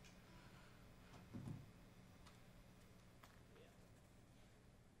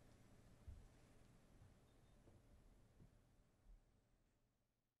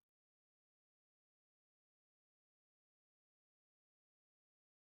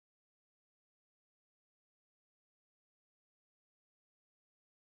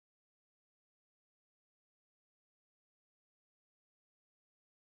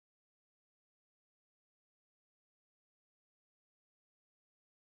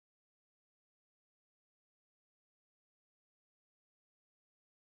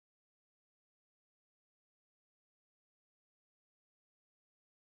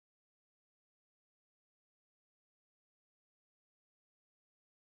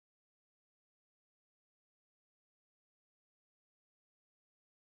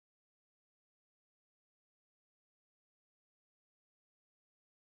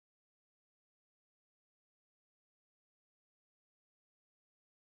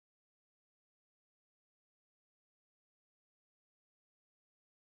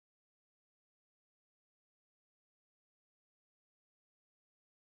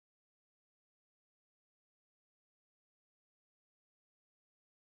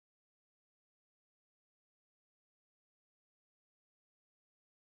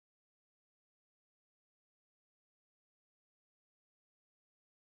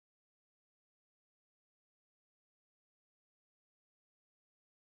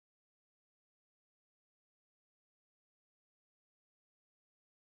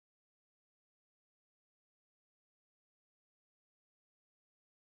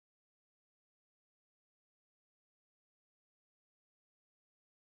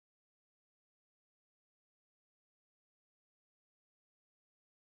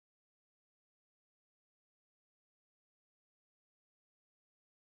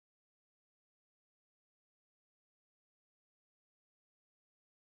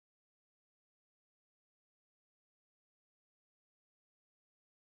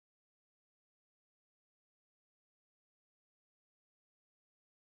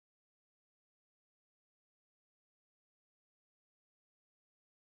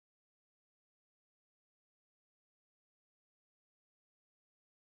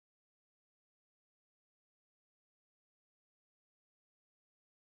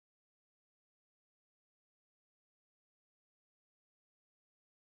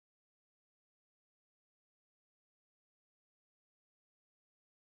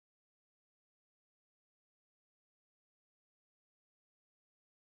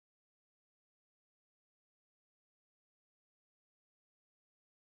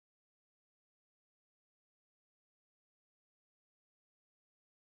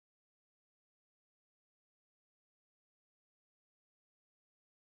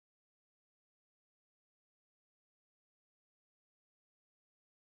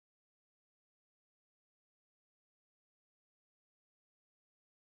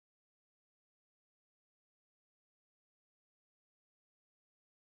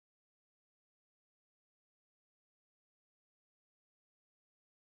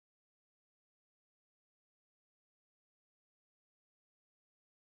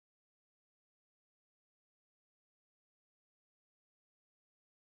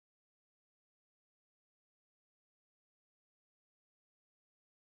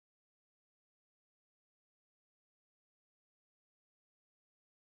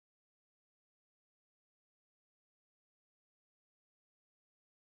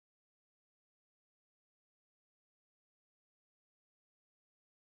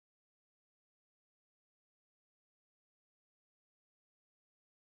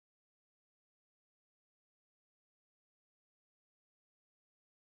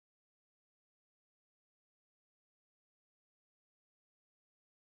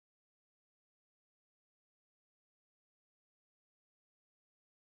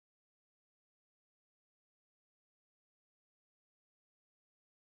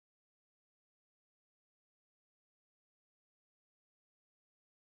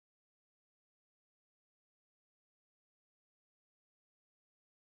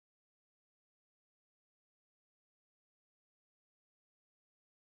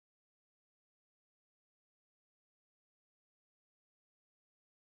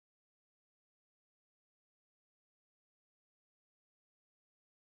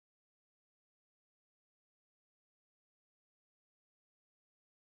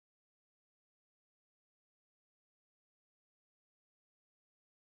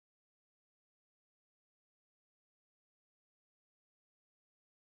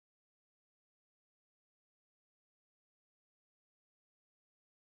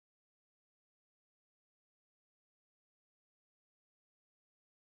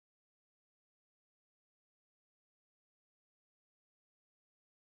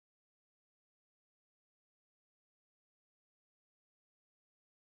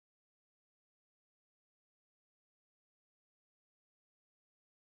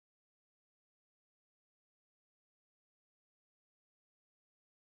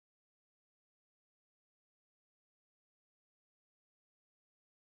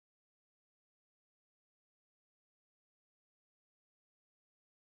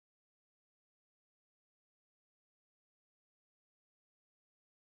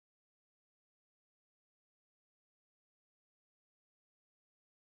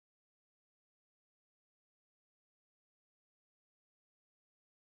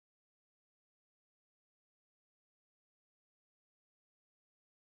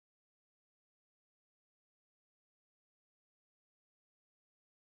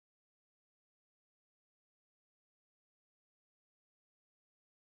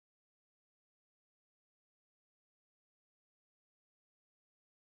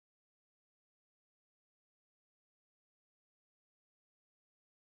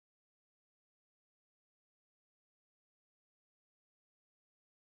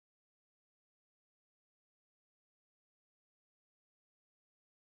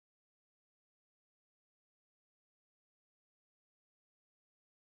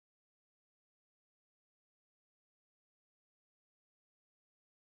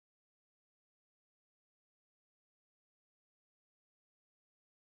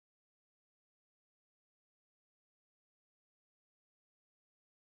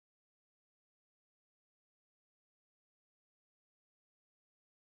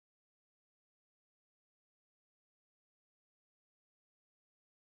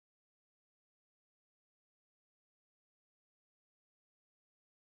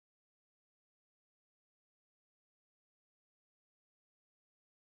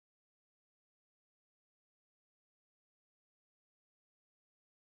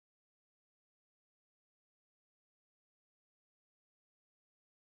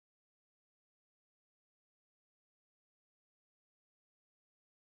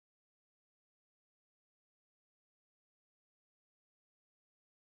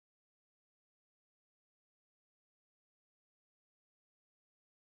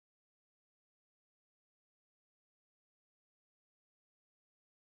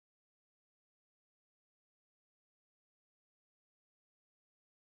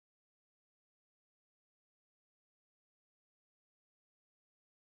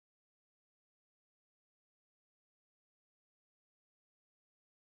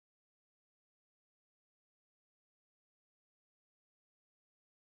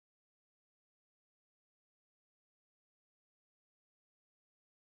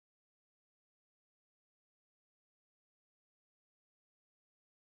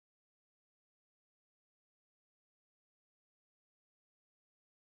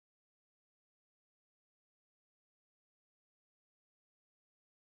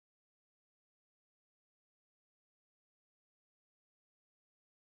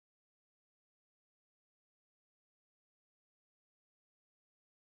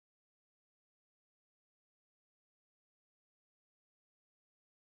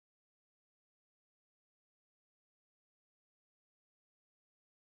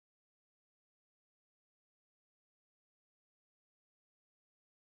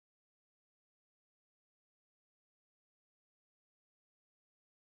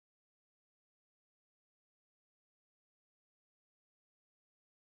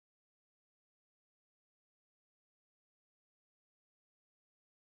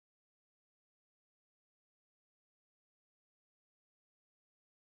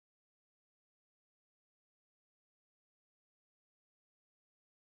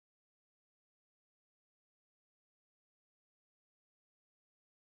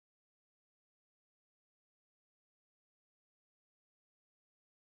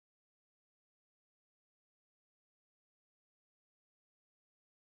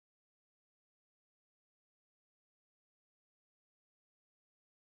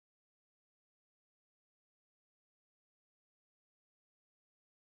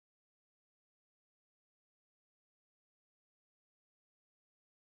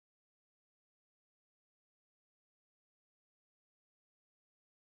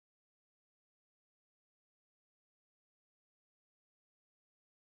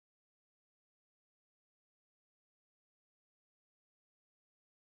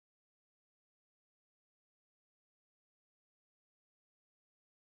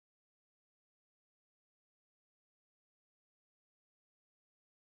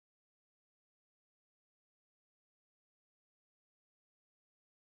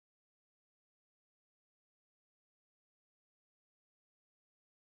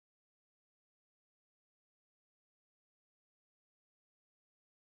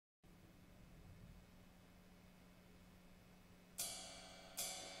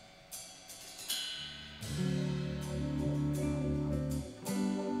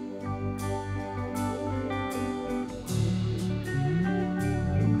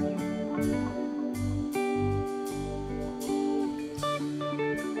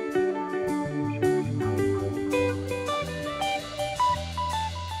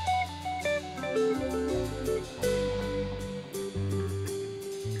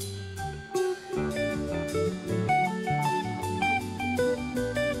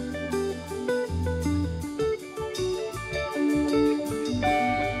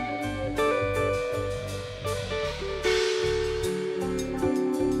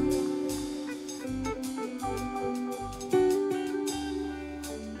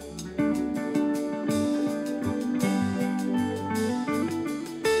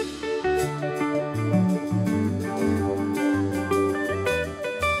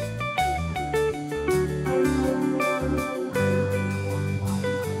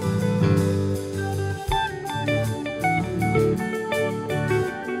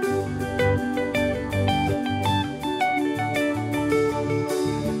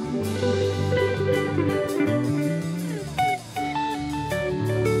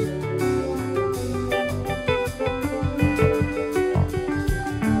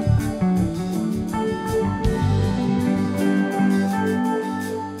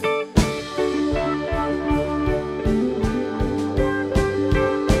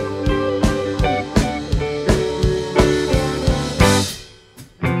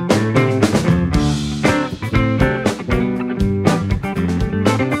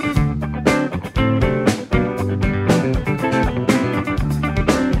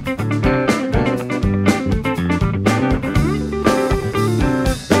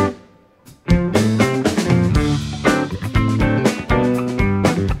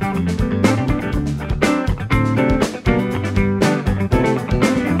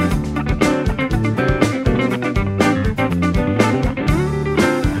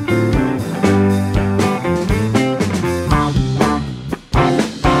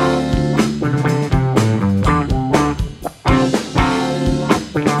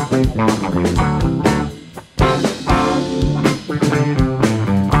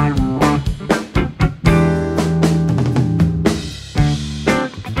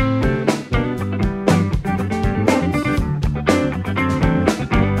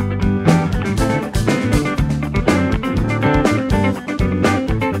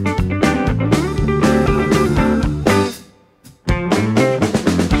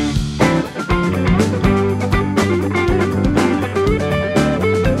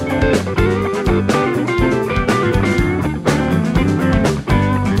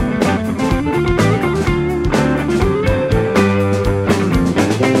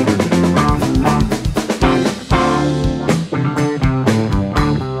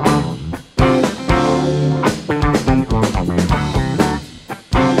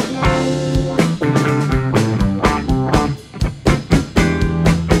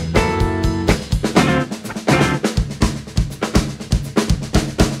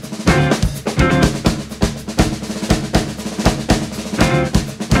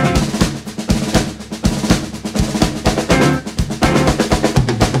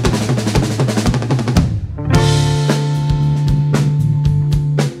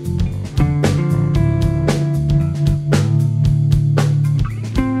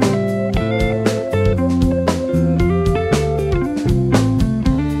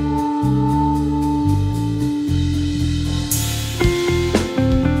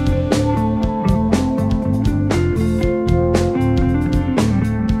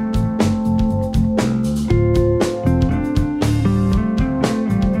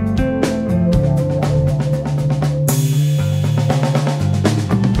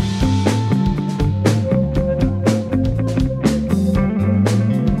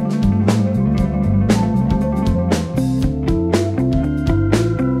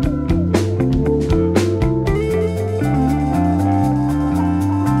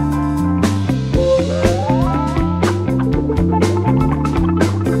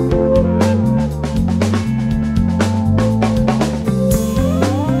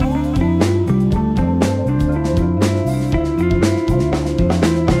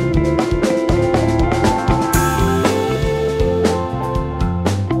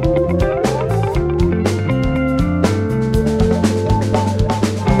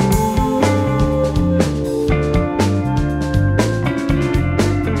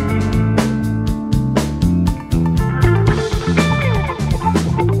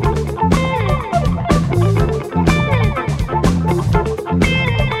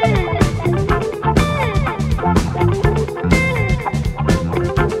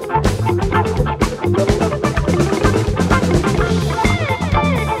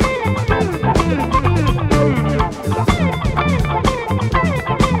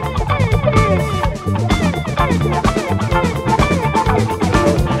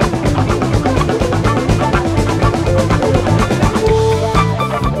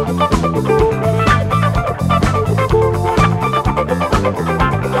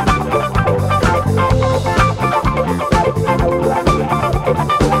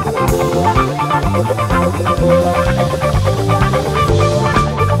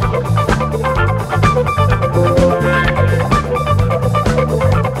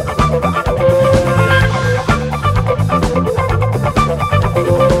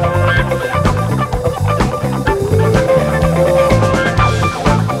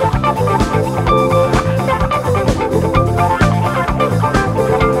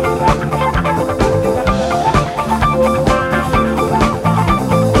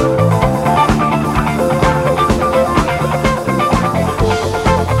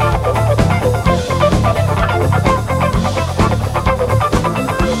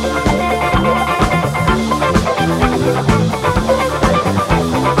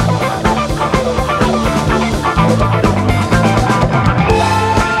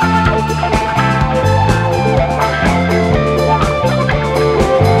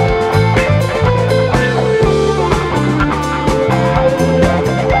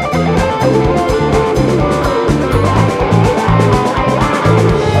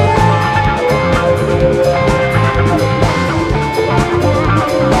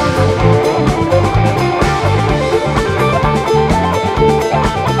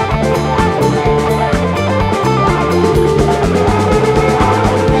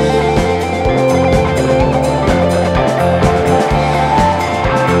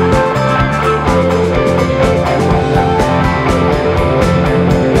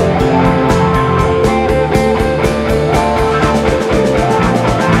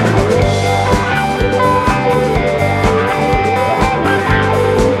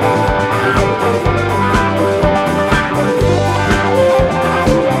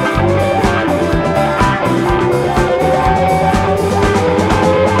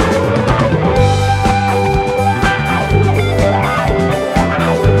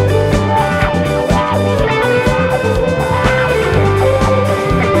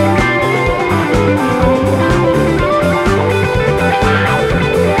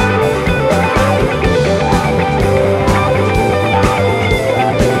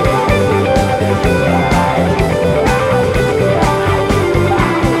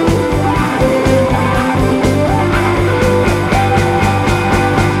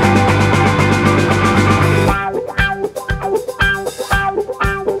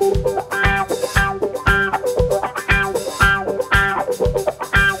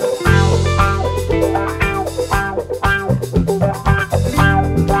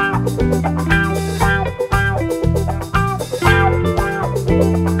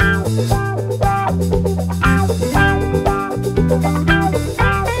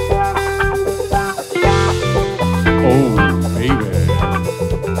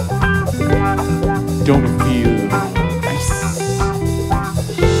 Don't it feel nice?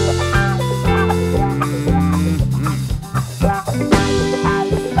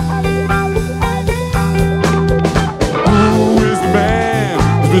 Who is the man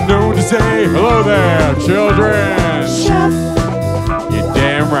who's been known to say, hello there, children? Chef. You're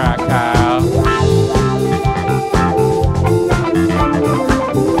damn right, Kyle.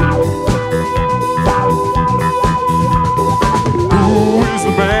 Who is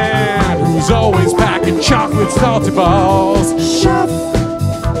the man who's always packing chocolate salty balls? Chef.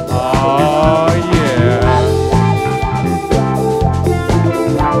 Oh, yeah.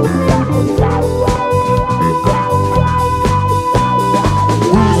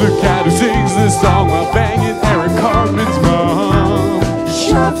 Who's the cat who sings this song while banging Eric Cartman's mom?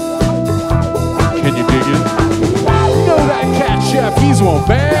 Chef. Can you dig it? You know that cat Chef, he's one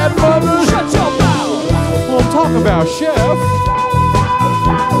bad mother. Shut your mouth. Well, I'm talking about Chef.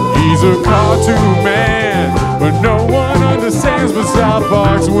 He's a cartoon man, but no one understands but South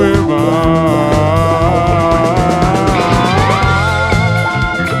Park's women.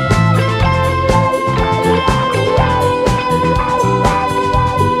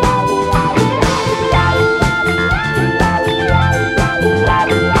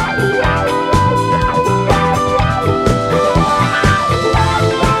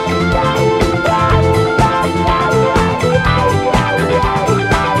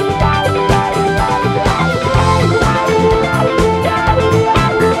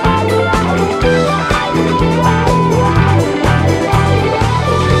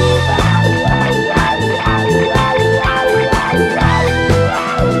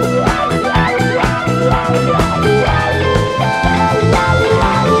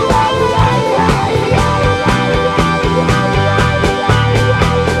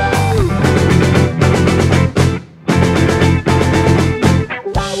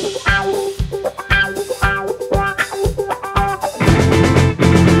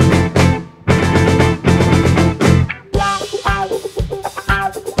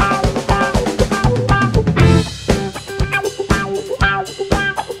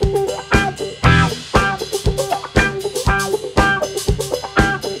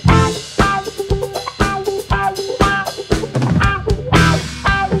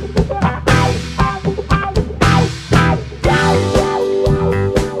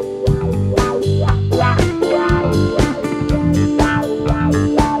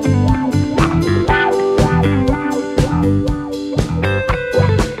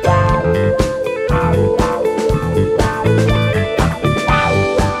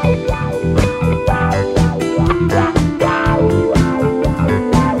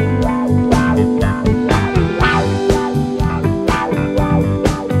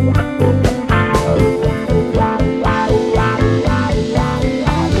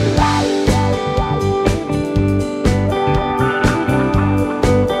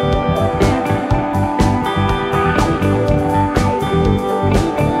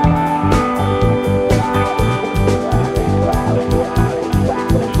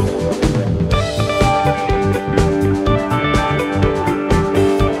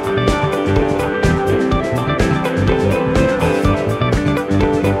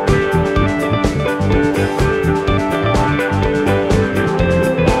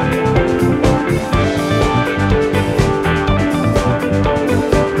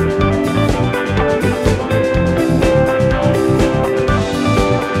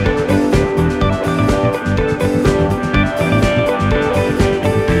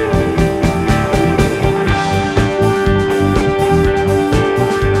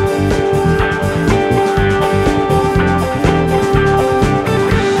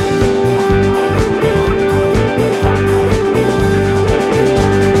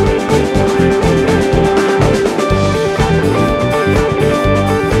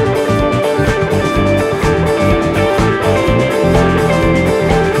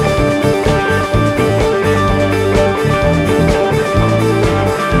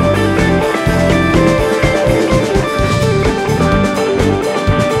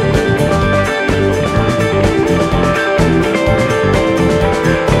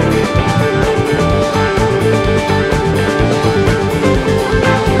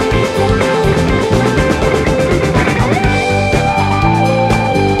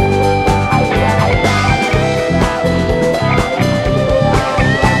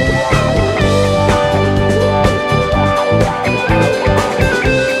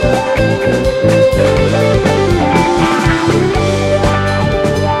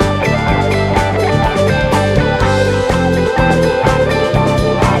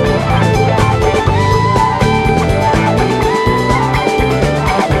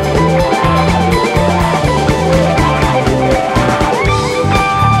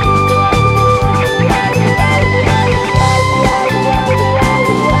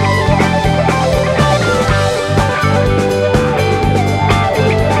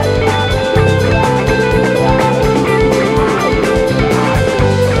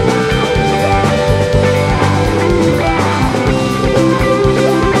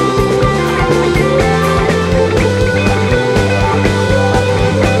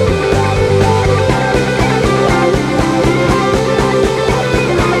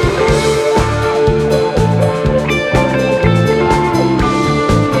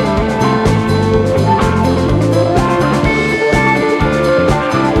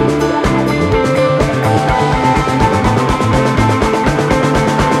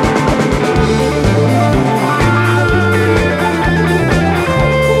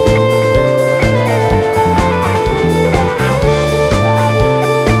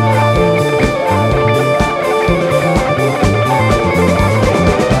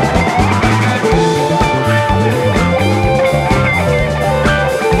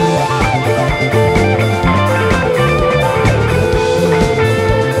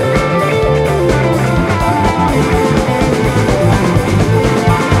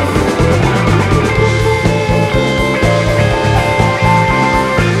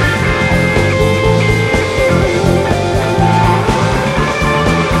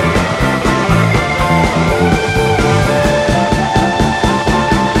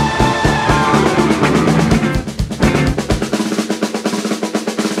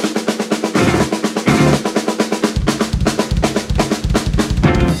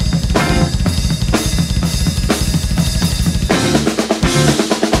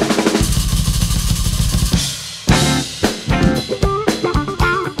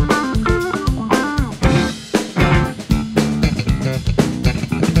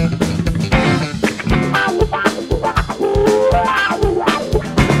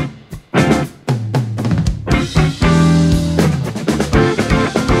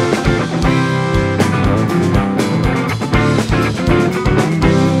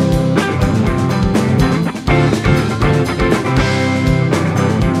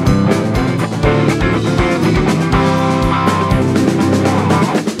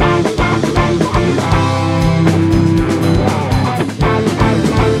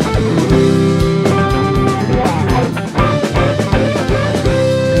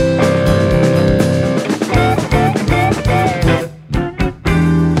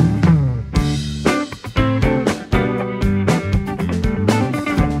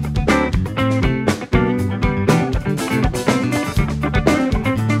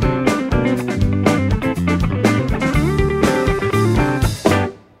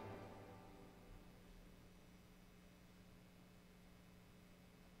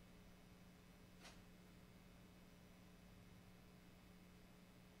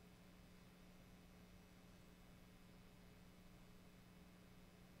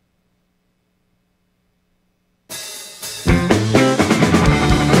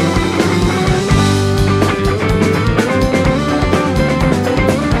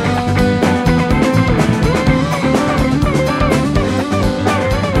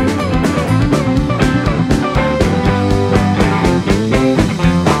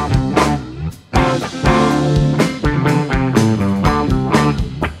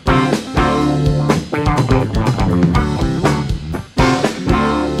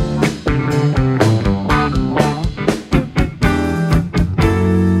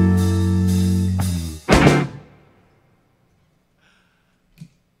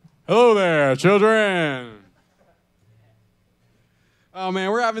 Hello there, children. Oh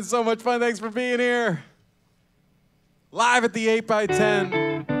man, we're having so much fun. Thanks for being here. Live at the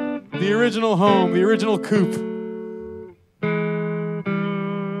 8x10, the original home, the original coop.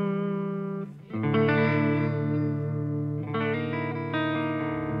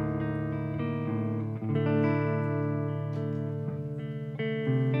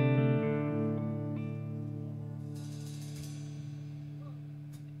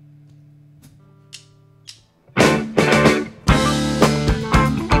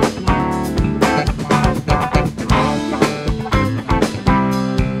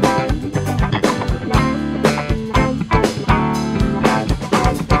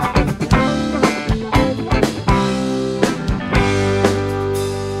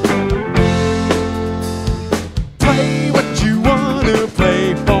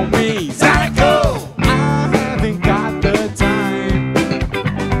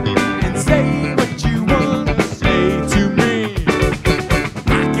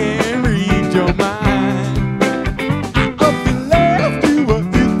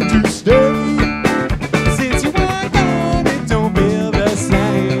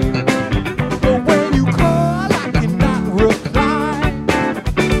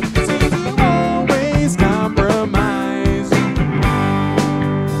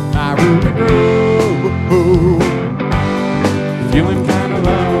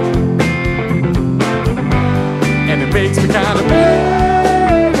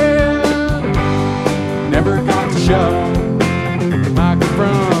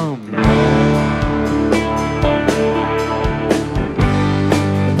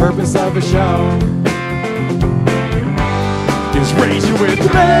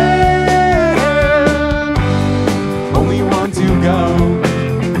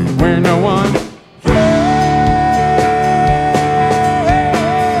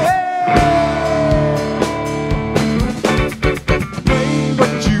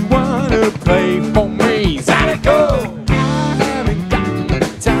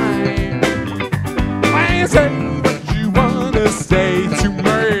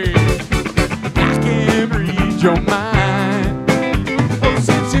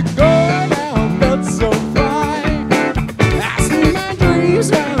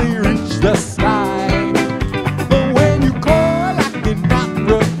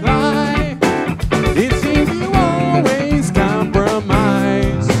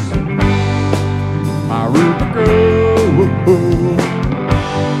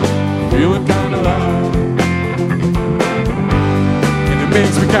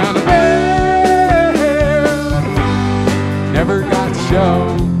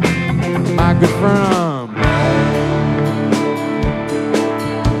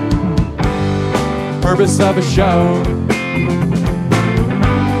 Of a show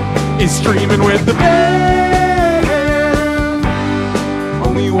is streaming with the band.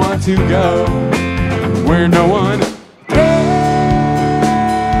 Only want to go where no one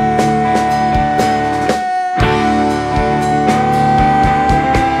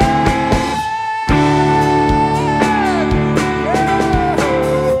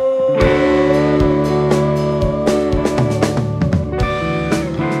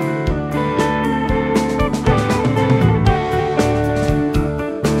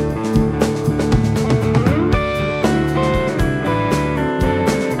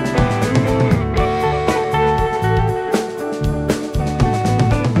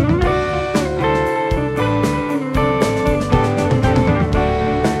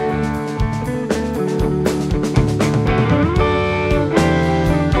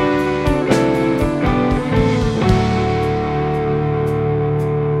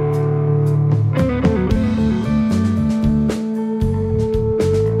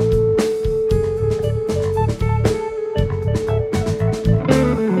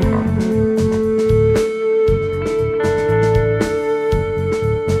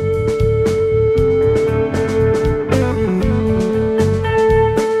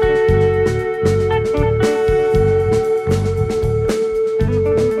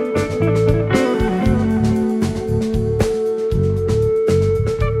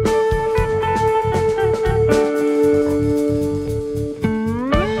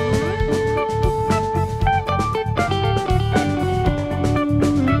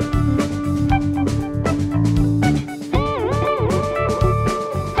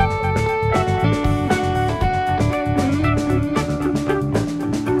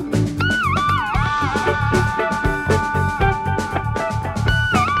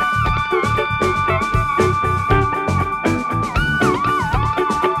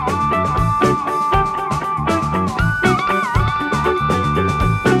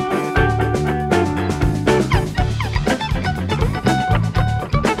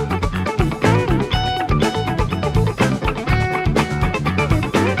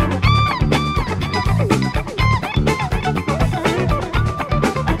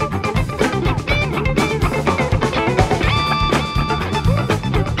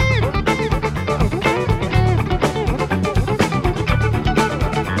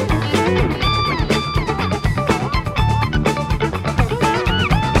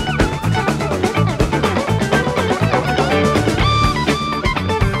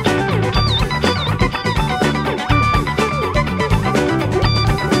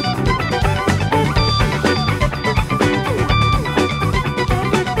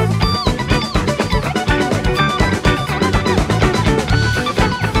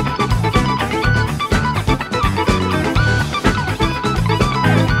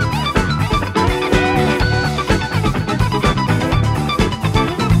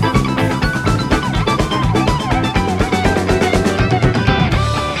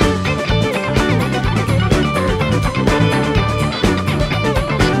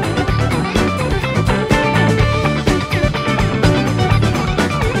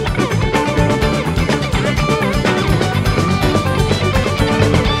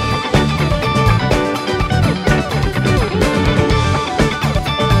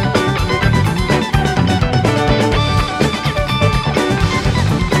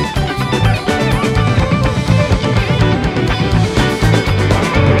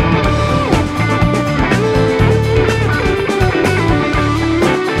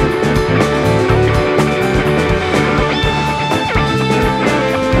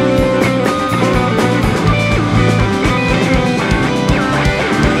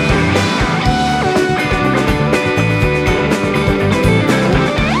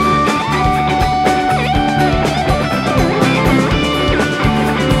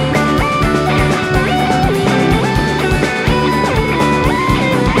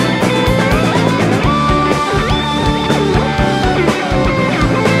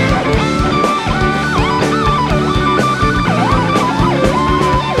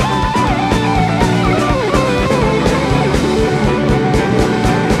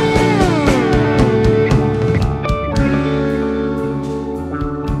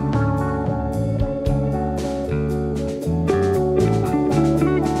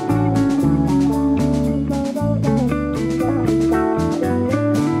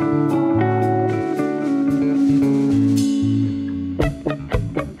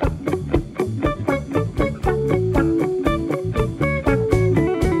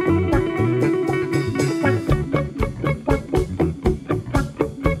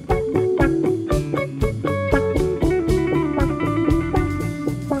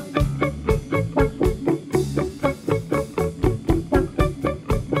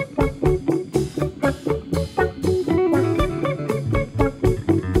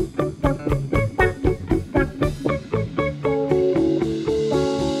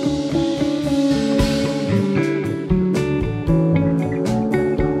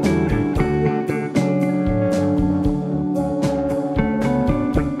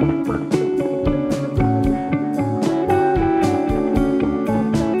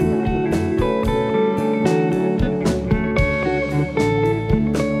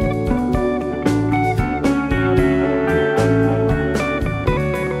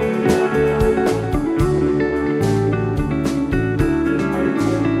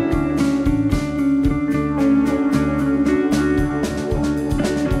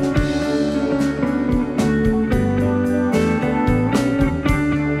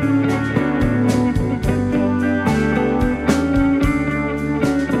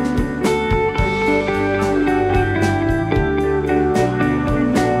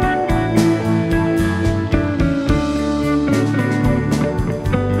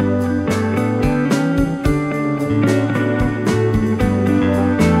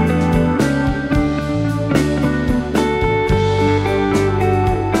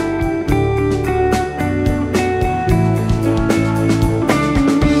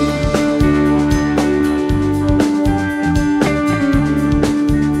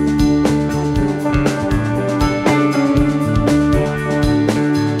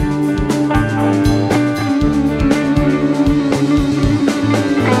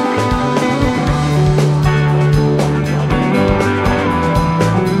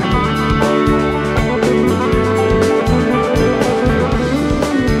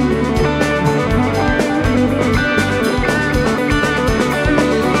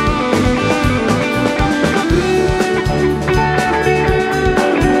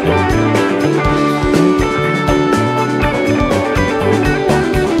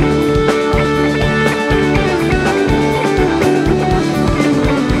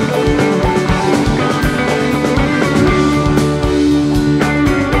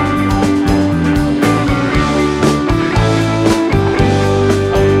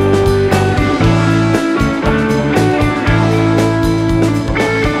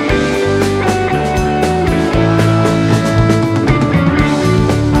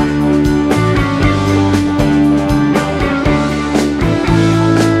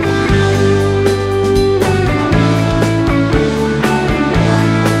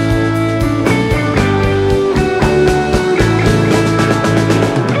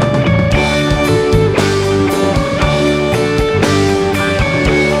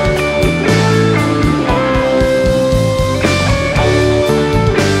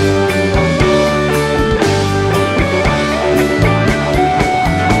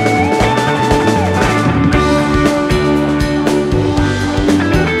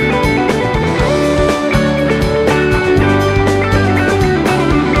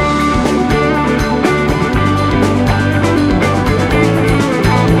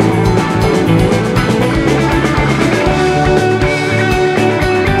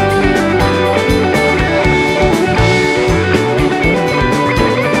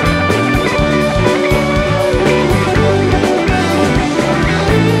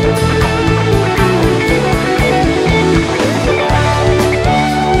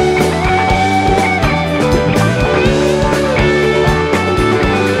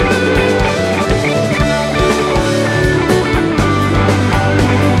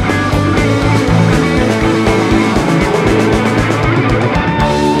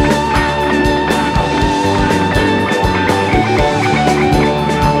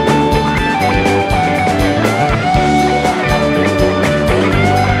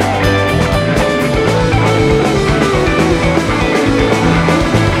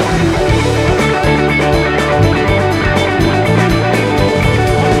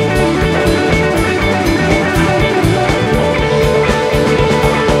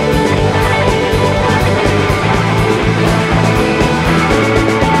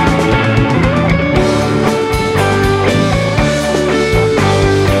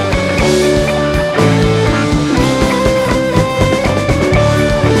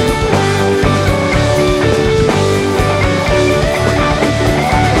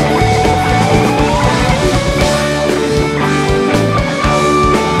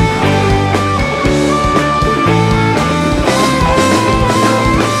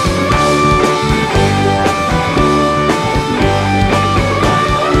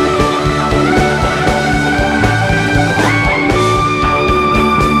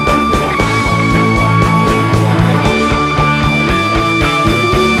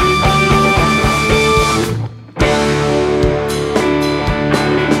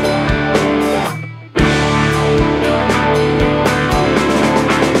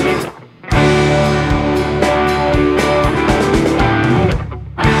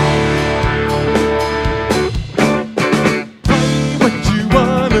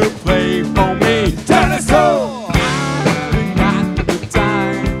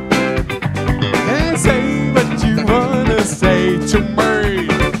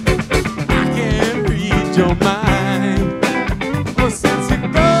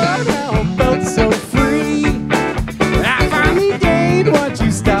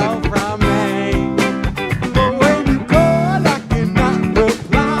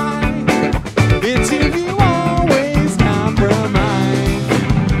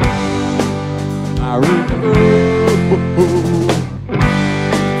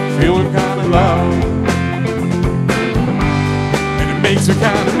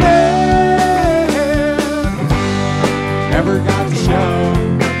Ever got to show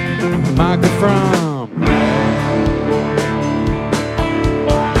Michael from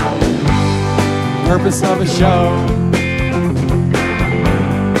purpose of a show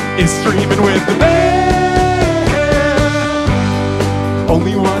is streaming with the band.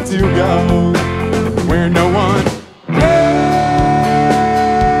 Only want to go where no one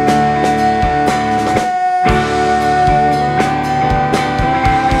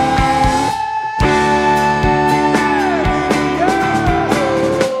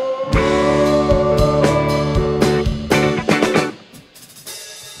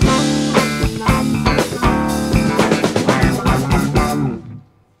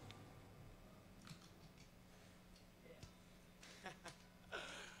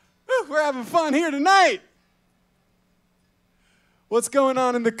We're having fun here tonight. What's going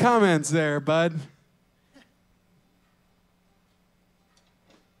on in the comments there, bud?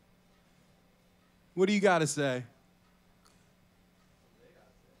 What do you got to say?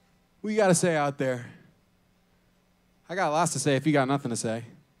 What do you got to say out there? I got lots to say if you got nothing to say.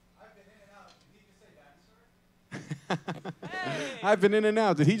 I've been in and out. Did he just say dinosaur? I've been in and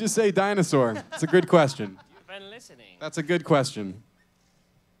out. Did he just say dinosaur? It's a good question. You've been listening. That's a good question.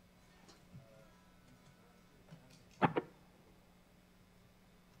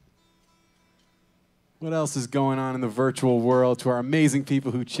 What else is going on in the virtual world to our amazing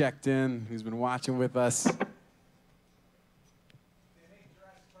people who checked in, who's been watching with us? If they make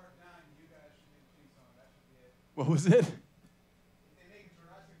Jurassic Park 9, you guys should make the theme song. That should be it. What was it? If they make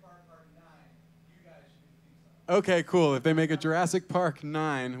Jurassic Park 9, you guys should make the theme song. Okay, cool. If they make a Jurassic Park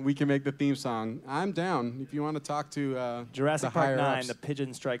 9, we can make the theme song. I'm down if you want to talk to Jurassic the Park 9, higher-ups. The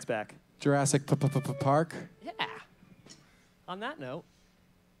Pigeon Strikes Back. Jurassic Park. Yeah. On that note.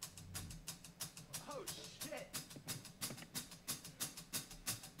 Oh, shit.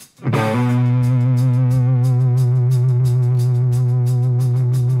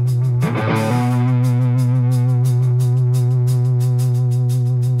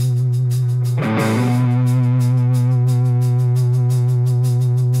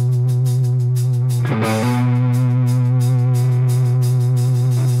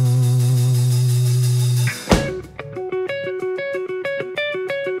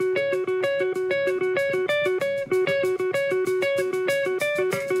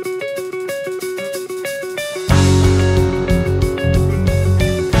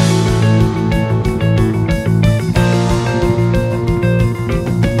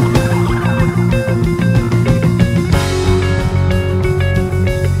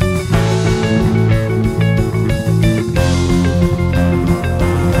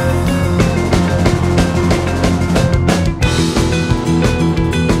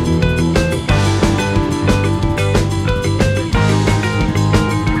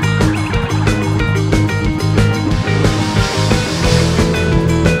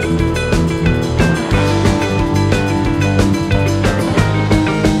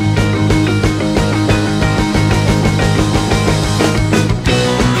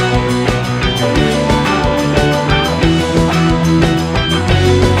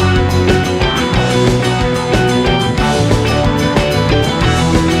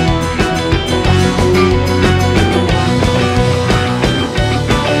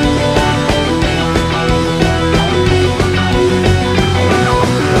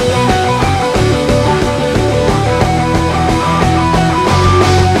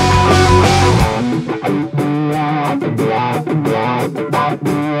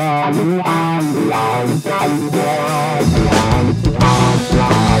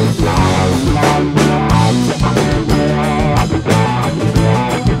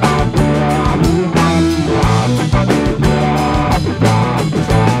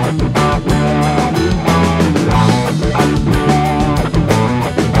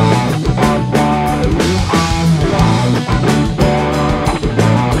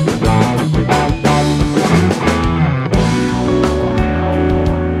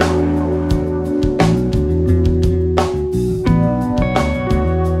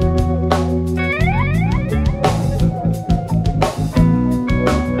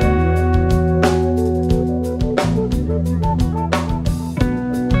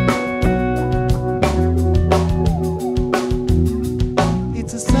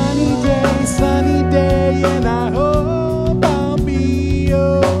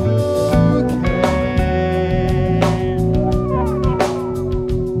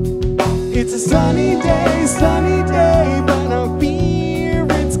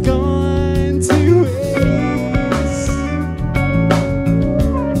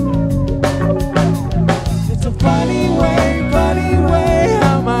 Funny way,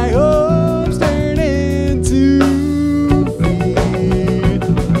 how my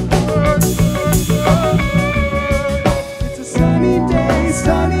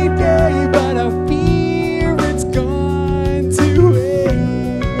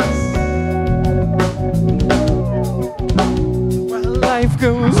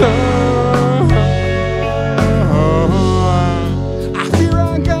goes on. I fear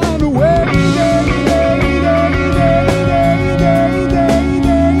I'm gone away.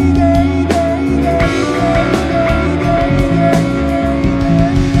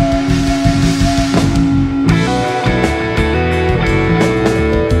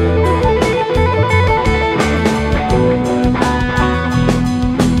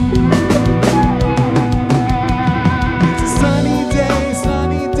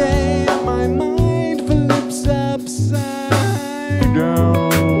 Sunny day, and my mind flips upside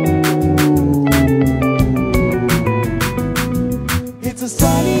down. It's a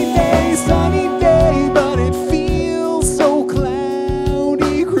sunny day, but it feels so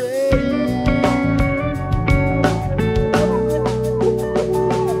cloudy gray.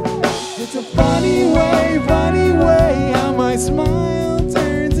 It's a funny way how my smile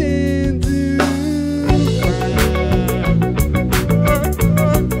turns into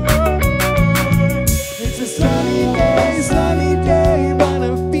It's a sunny day, but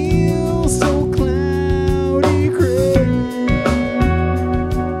I feel so cloudy gray.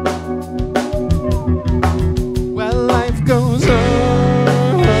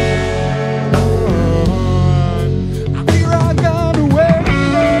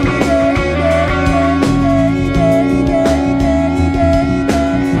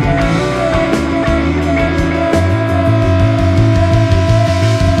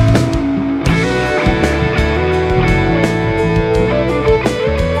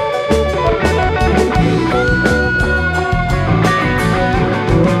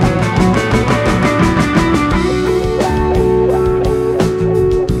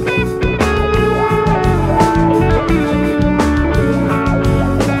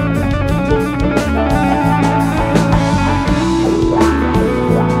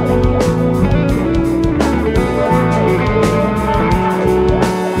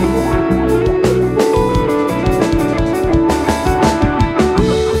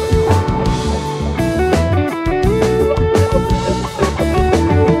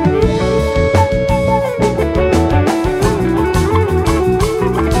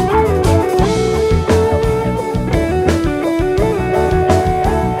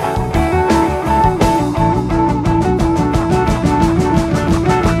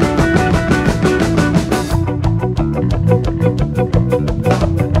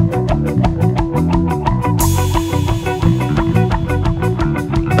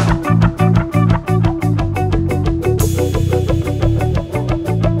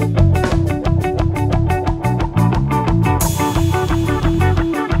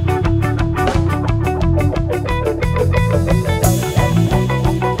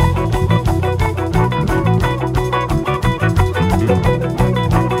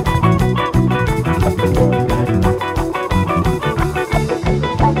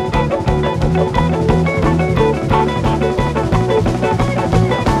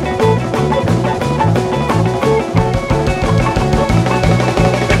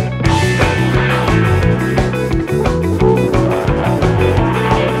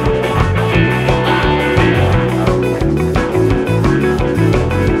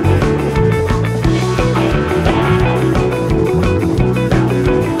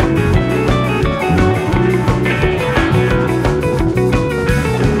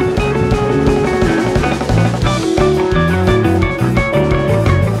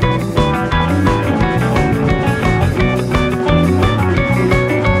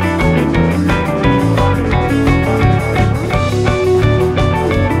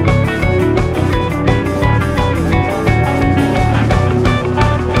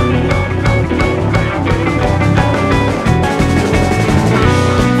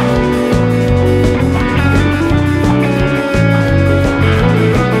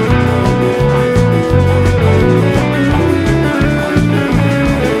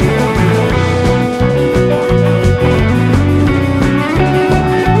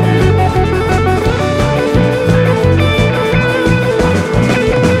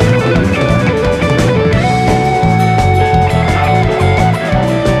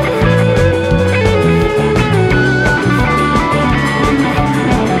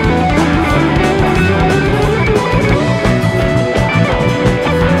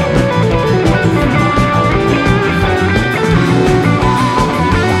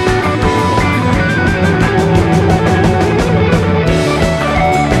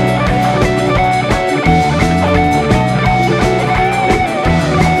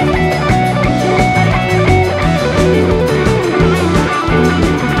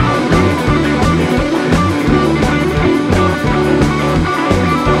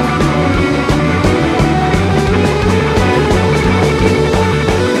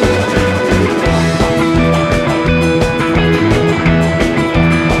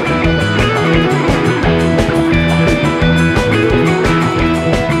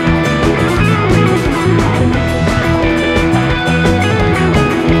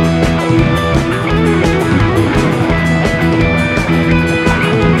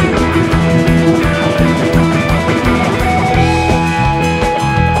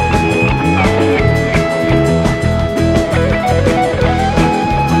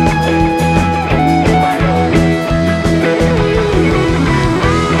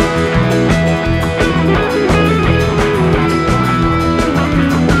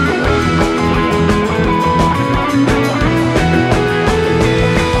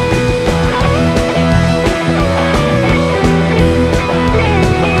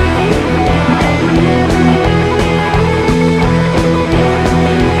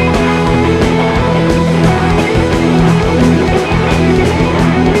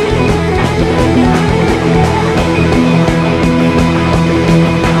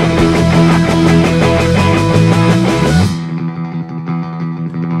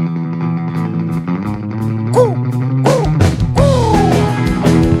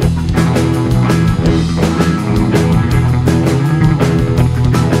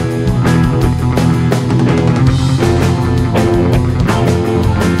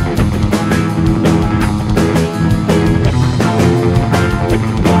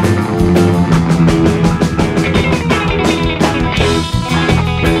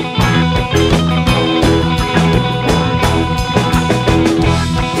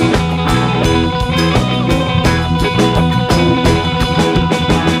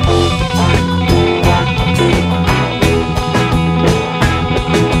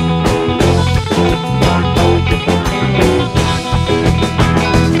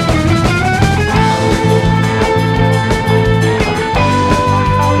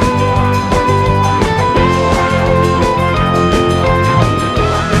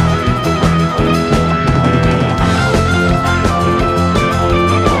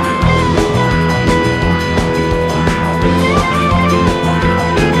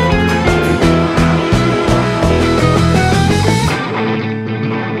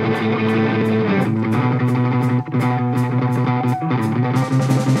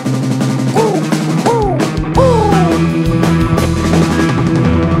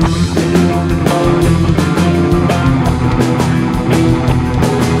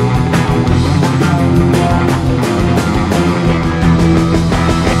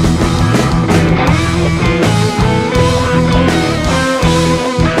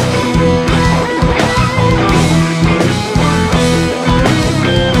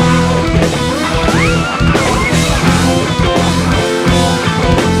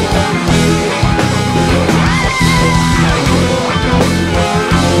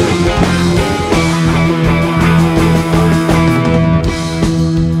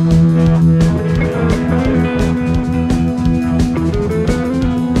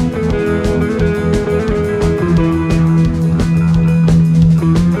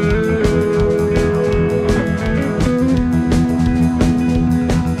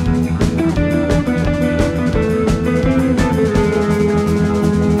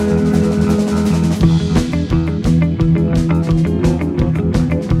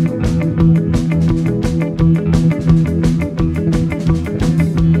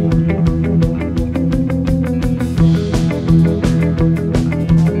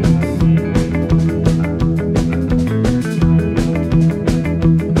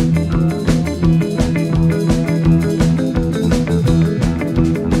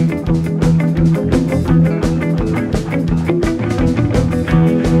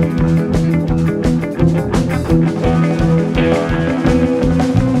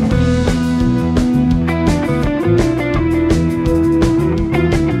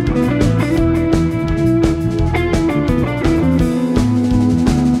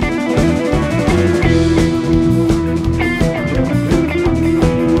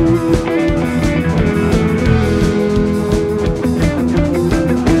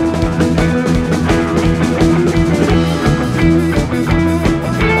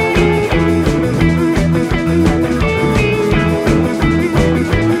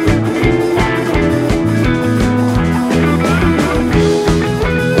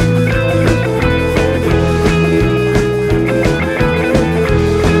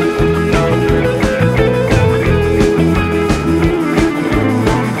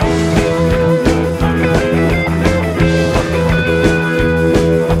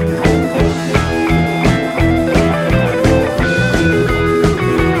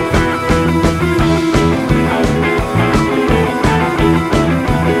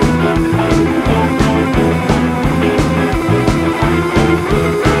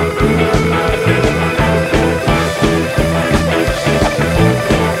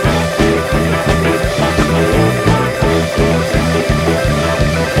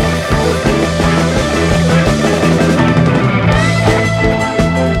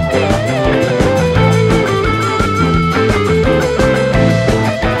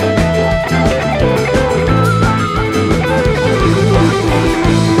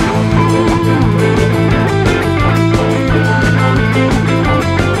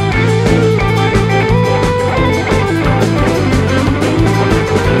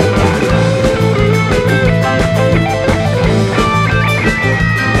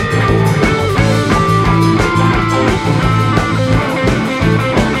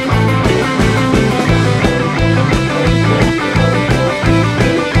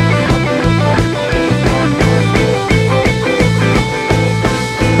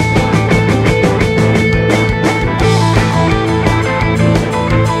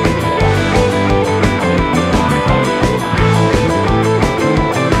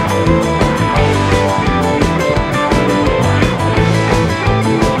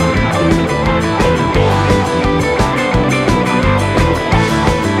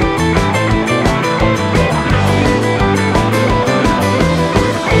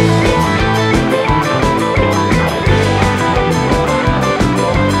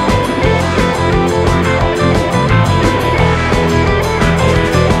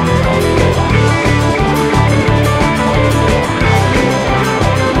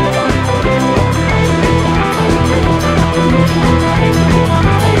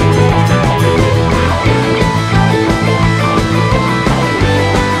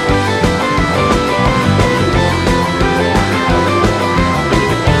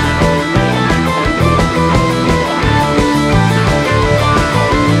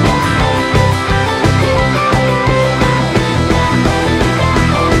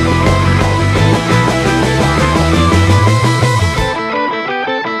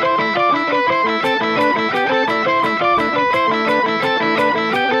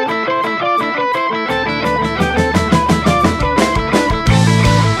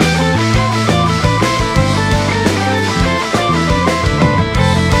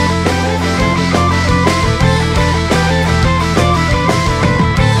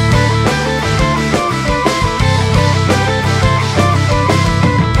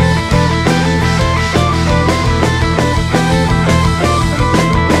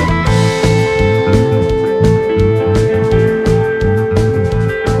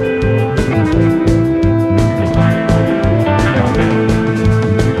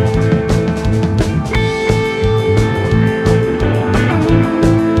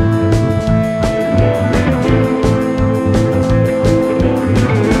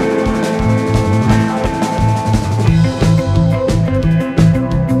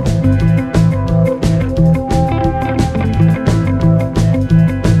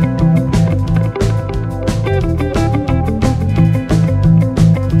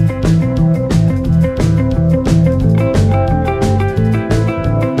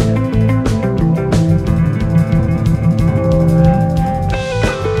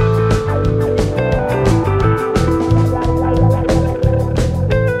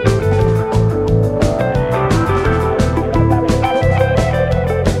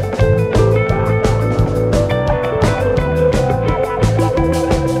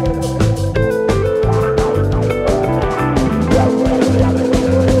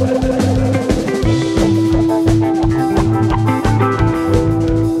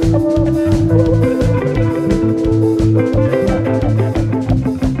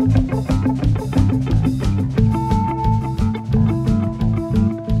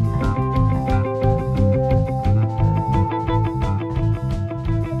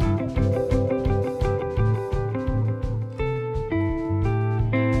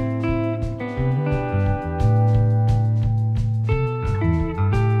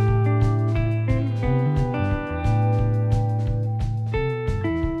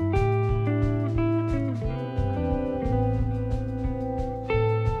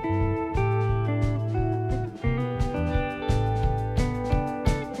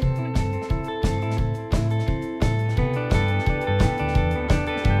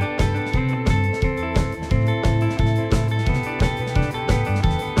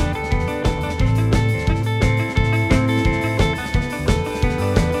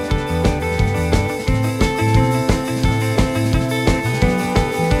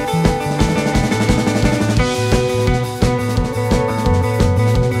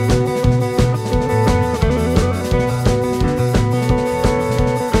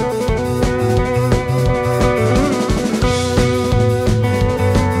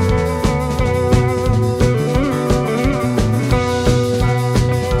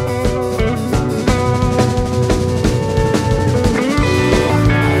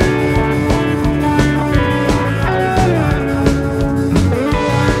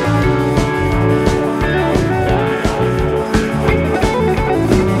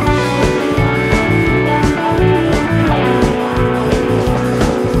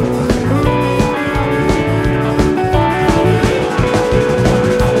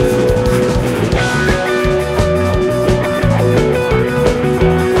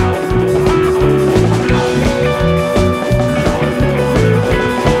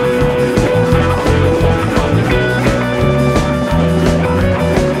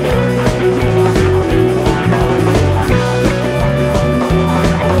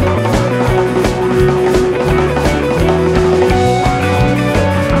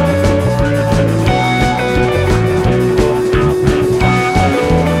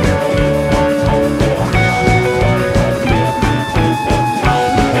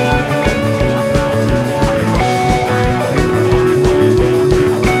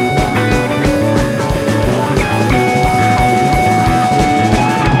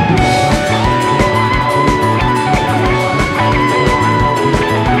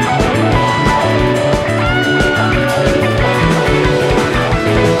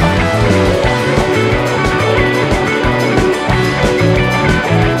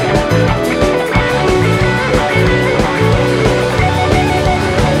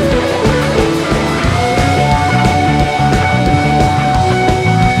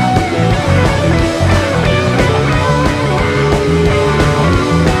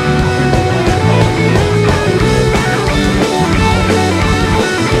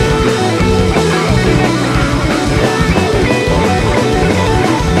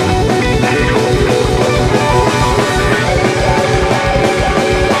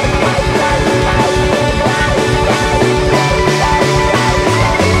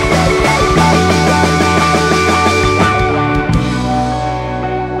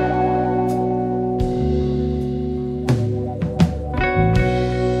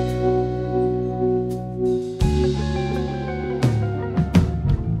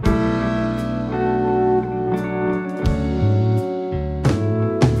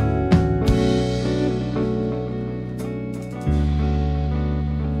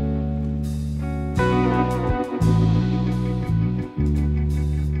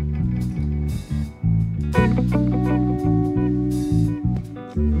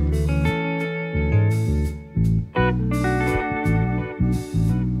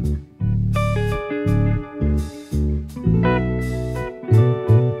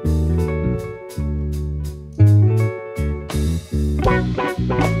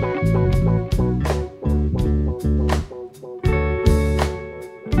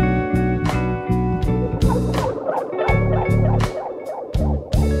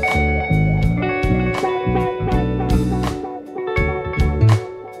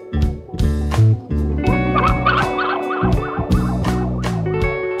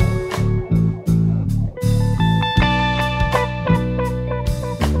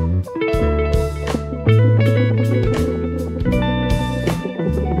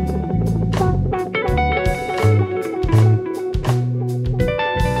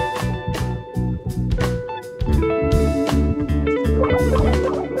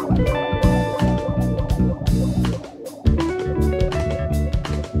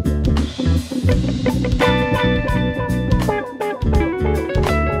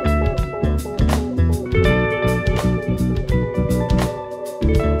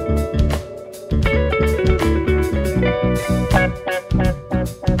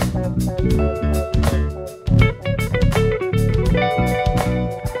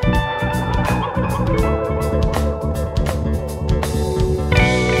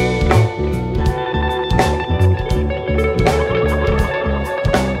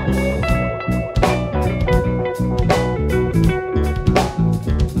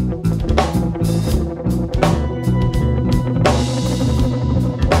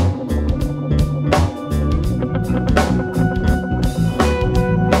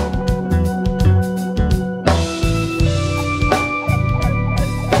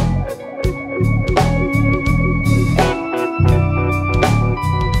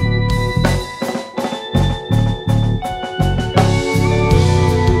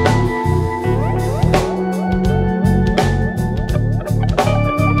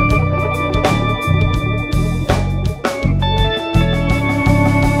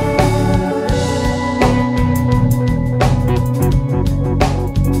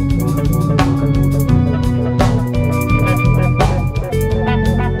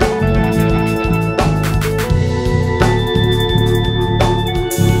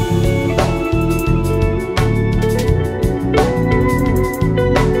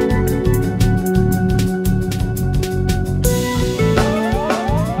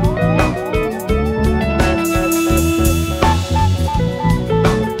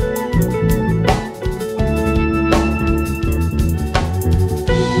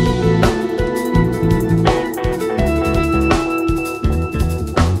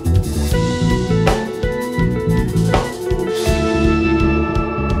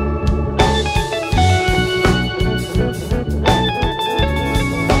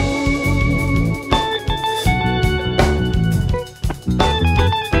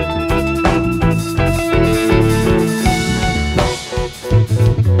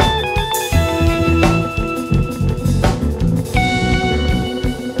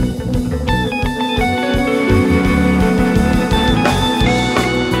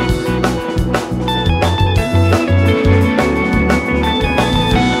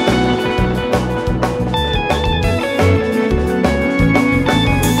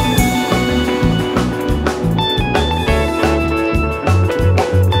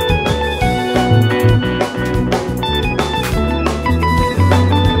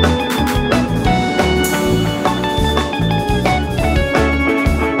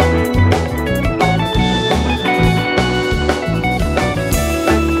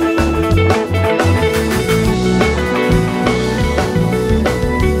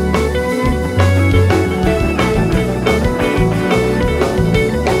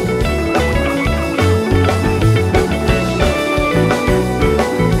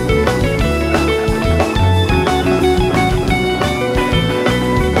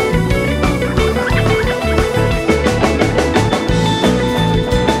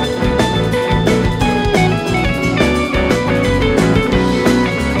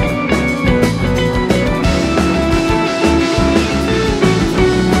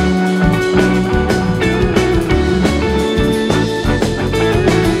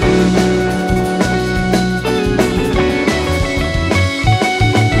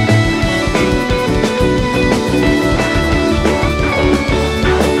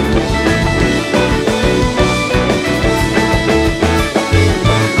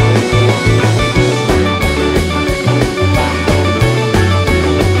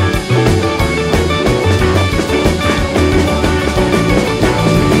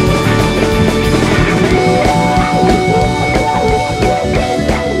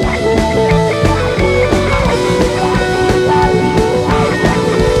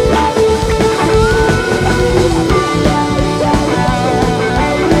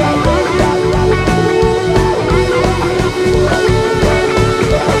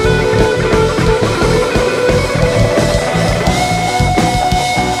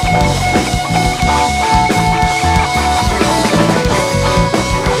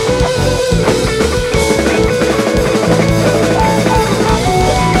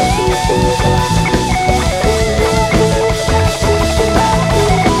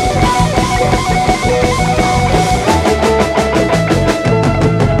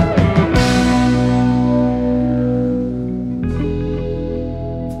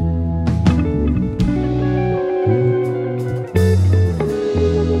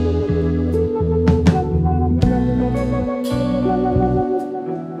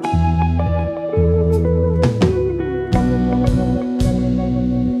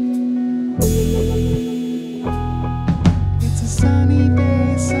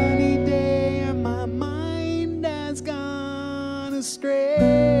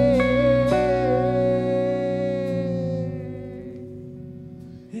 astray.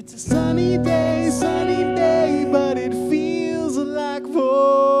 It's a sunny day, but it feels like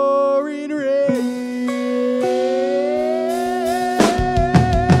pouring rain.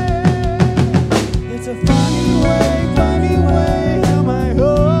 It's a funny way how my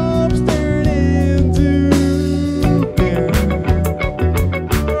hopes turn into fear.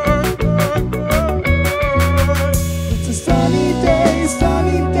 It's a sunny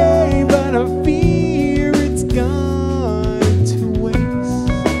day, but I fear it's gone to waste.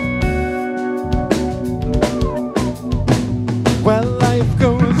 Well, life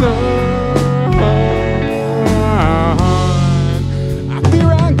goes on. I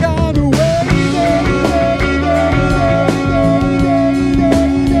fear I got away.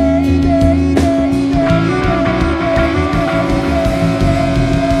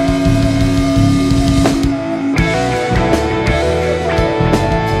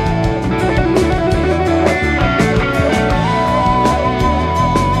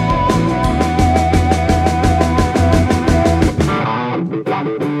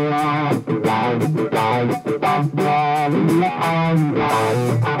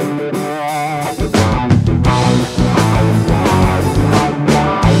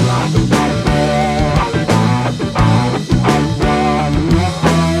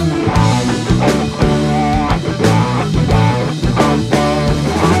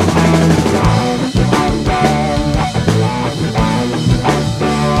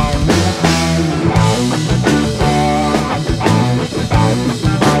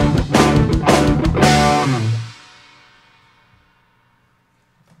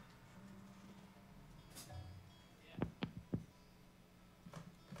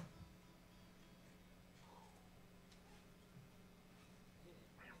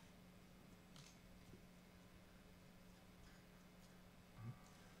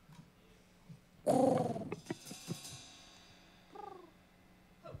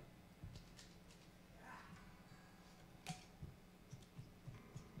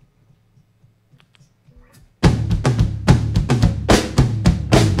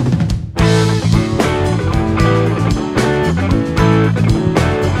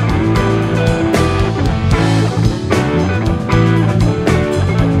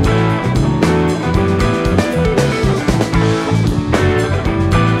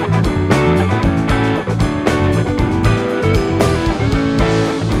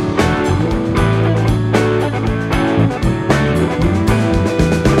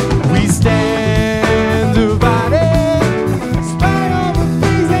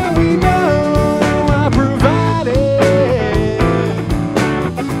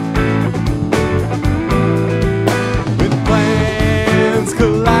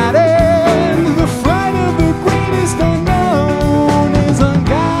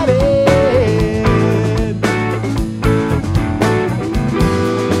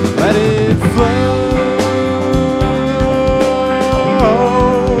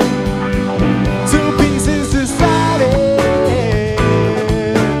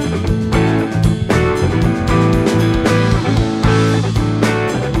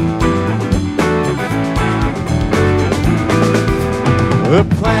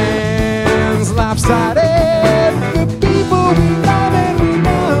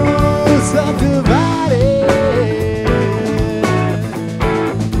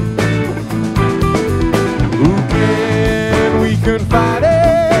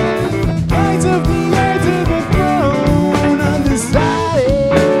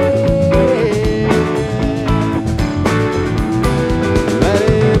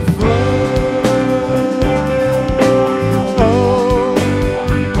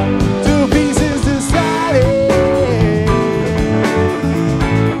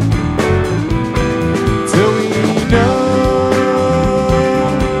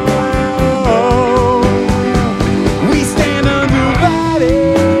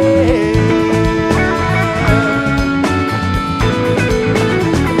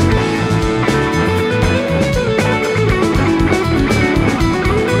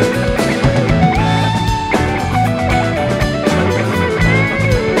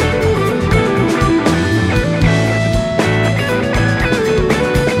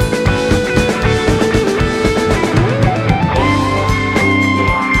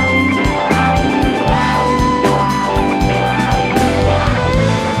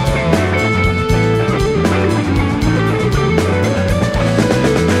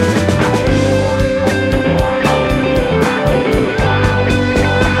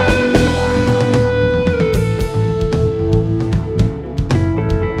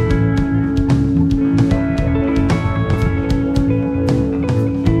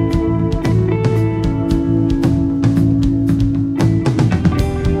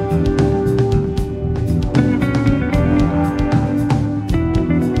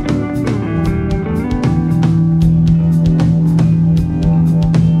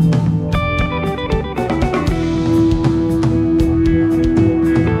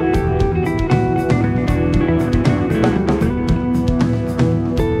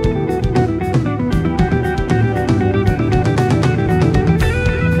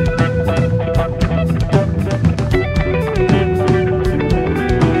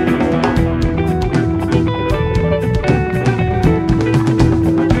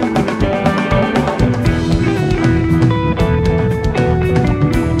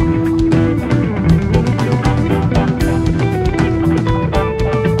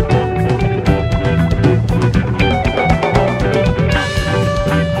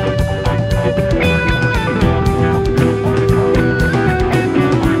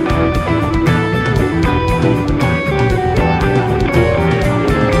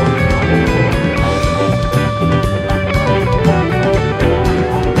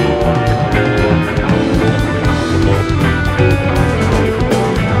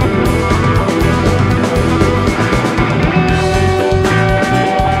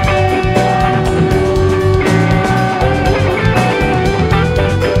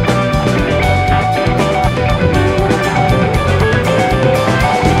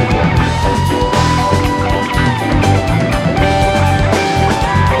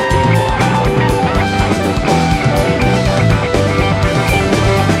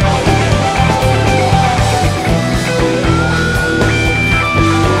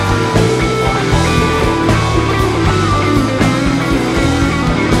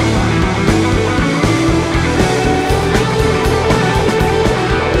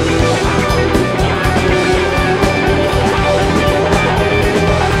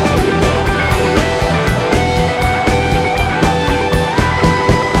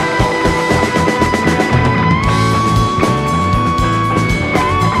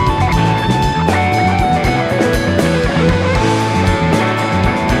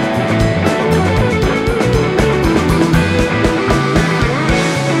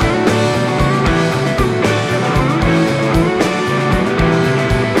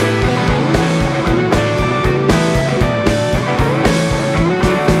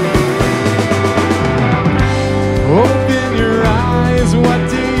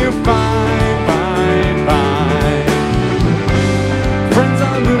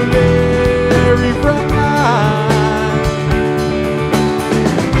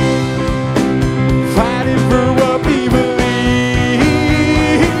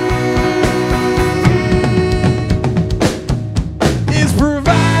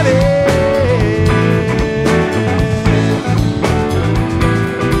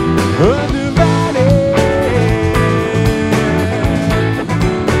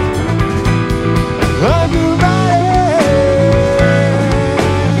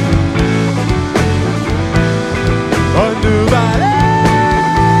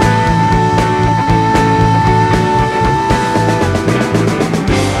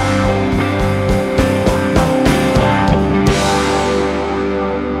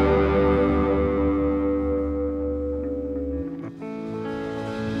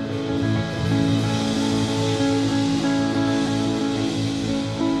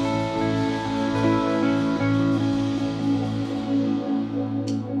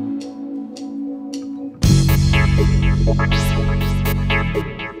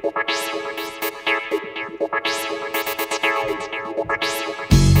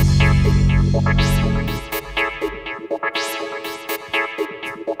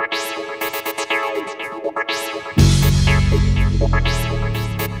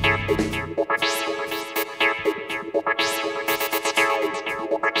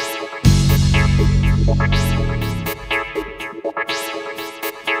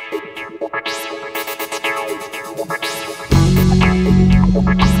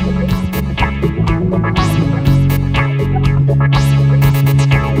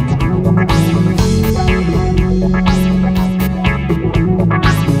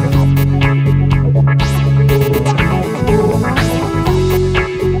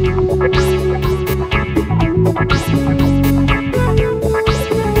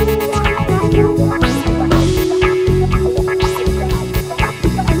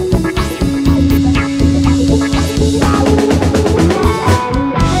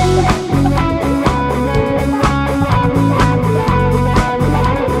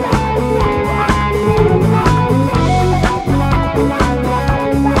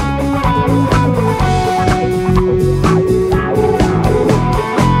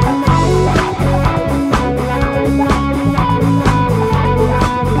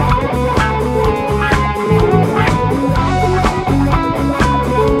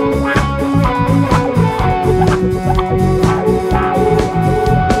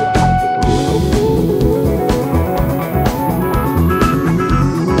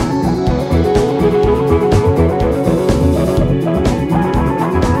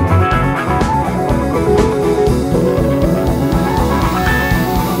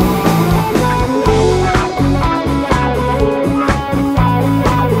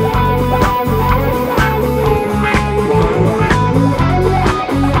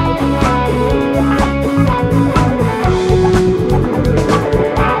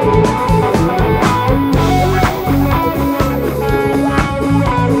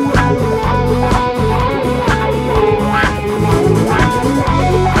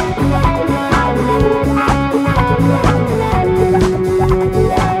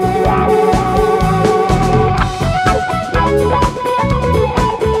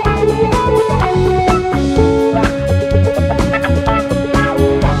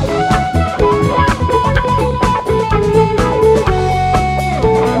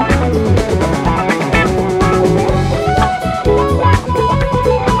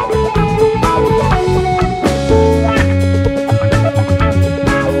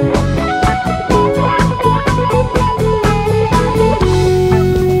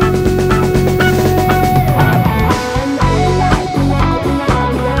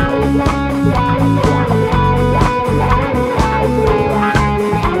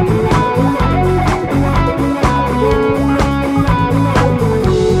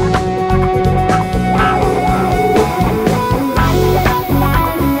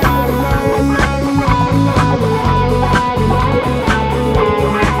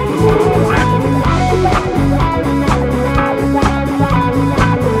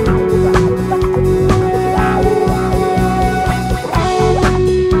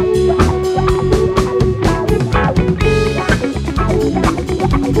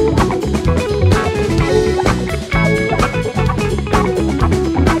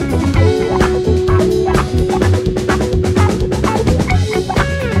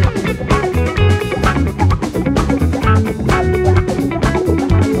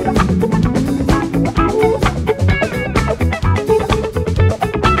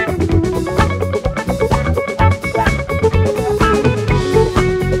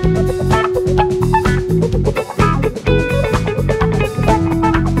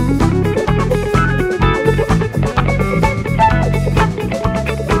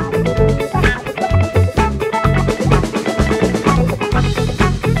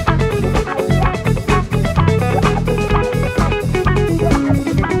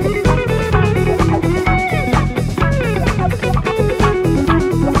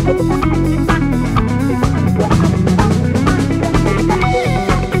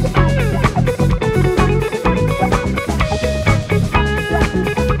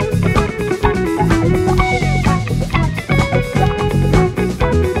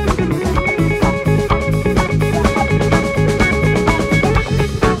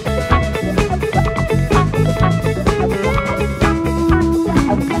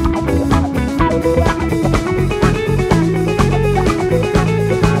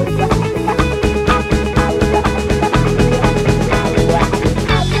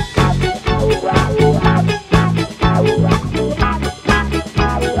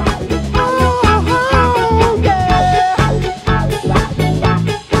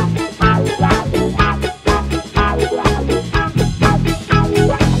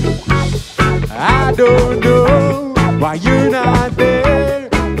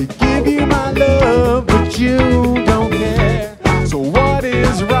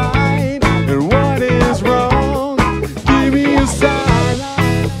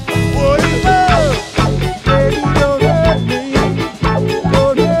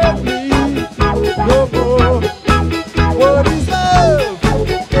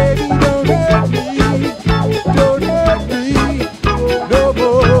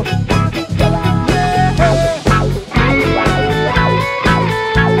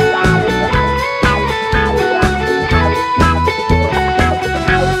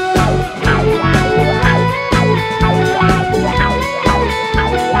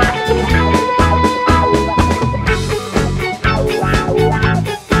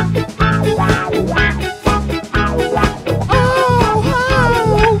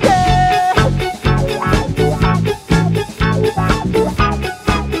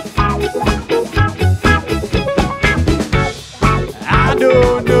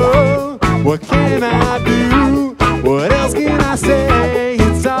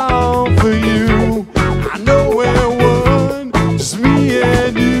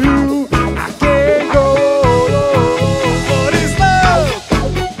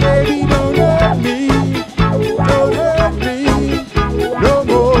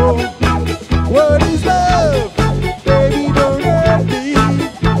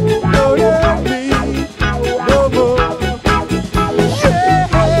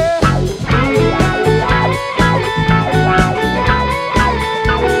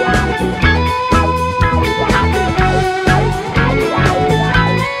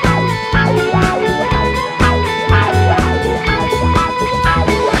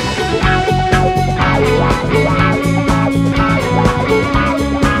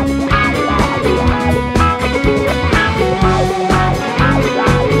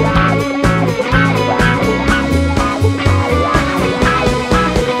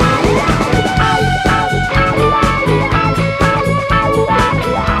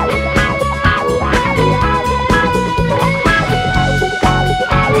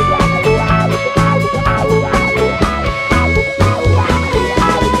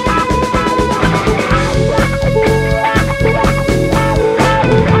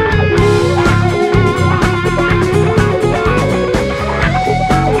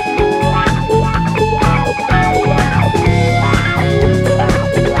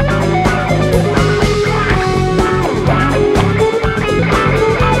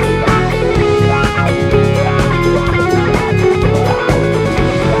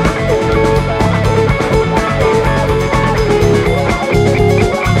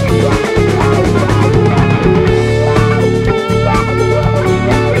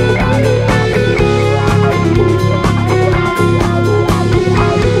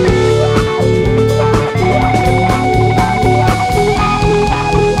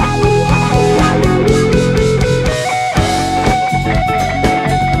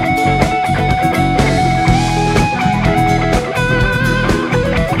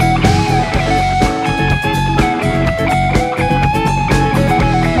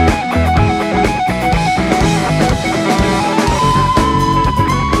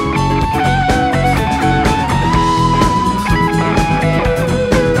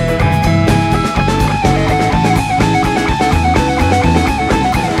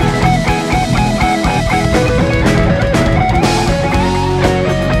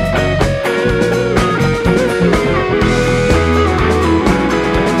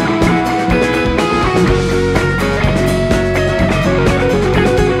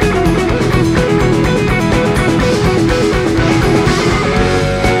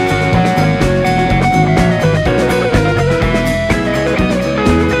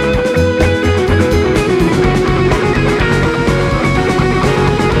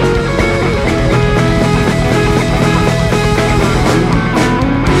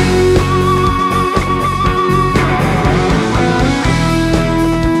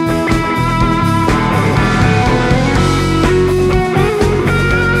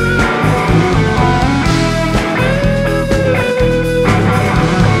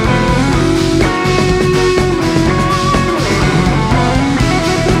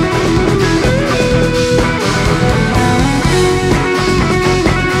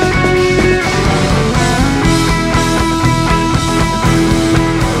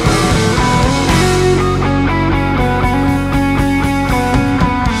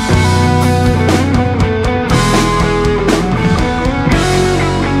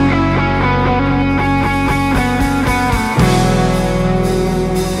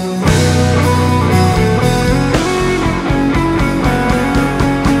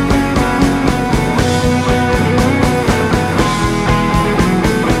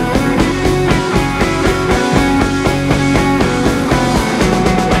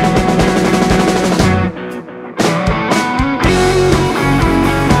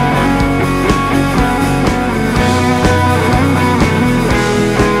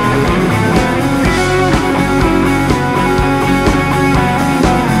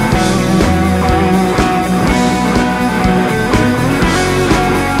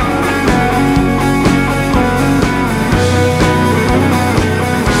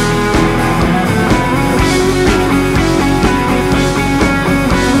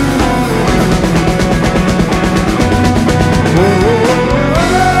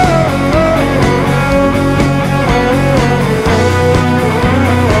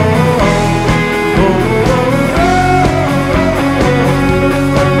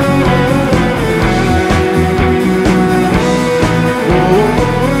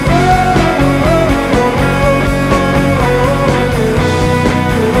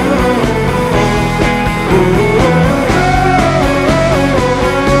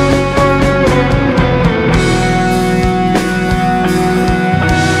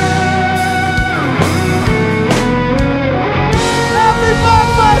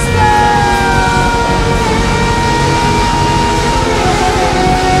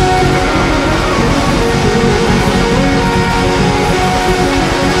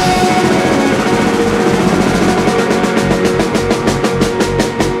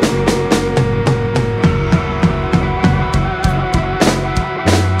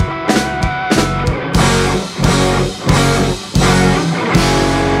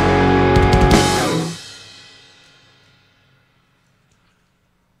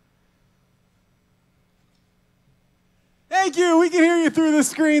 through the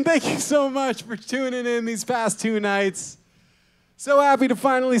screen, thank you so much for tuning in these past 2 nights. So happy to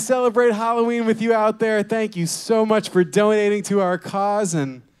finally celebrate Halloween with you out there. Thank you so much for donating to our cause.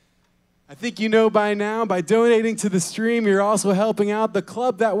 And I think you know by now, by donating to the stream, you're also helping out the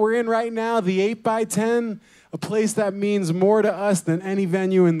club that we're in right now, the 8x10, a place that means more to us than any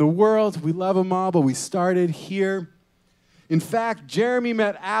venue in the world. We love them all, but we started here. In fact, Jeremy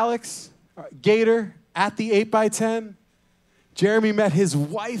met Alex Gator at the 8x10. Jeremy met his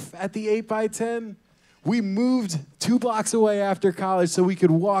wife at the 8x10. We moved 2 blocks away after college so we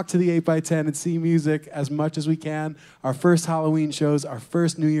could walk to the 8x10 and see music as much as we can. Our first Halloween shows, our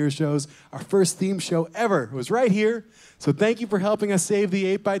first New Year's shows, our first theme show ever was right here. So thank you for helping us save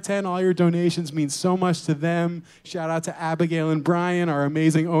the 8x10. All your donations mean so much to them. Shout out to Abigail and Brian, our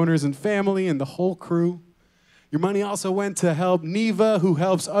amazing owners and family, and the whole crew. Your money also went to help Neva, who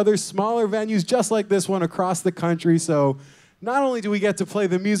helps other smaller venues just like this one across the country. So not only do we get to play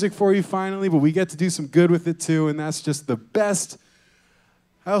the music for you finally, but we get to do some good with it too, and that's just the best.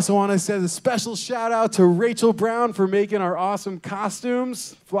 I also want to send a special shout out to Rachel Brown for making our awesome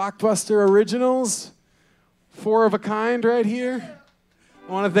costumes, Flockbuster originals, 4 of a kind right here.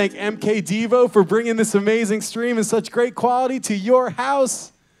 I want to thank MKDevo for bringing this amazing stream in such great quality to your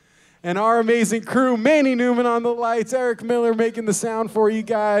house. And our amazing crew, Manny Newman on the lights, Eric Miller making the sound for you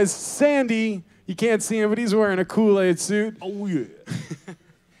guys, Sandy. You can't see him, but he's wearing a Kool-Aid suit. Oh, yeah.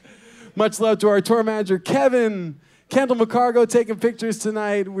 Much love to our tour manager, Kevin. Kendall McCargo taking pictures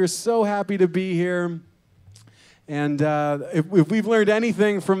tonight. We're so happy to be here. And if we've learned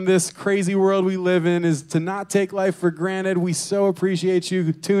anything from this crazy world we live in is to not take life for granted. We so appreciate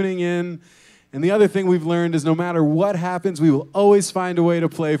you tuning in. And the other thing we've learned is no matter what happens, we will always find a way to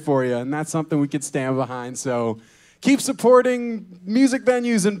play for you. And that's something we can stand behind. So keep supporting music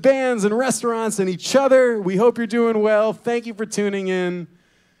venues and bands and restaurants and each other. We hope you're doing well. Thank you for tuning in.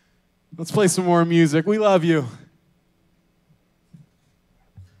 Let's play some more music. We love you.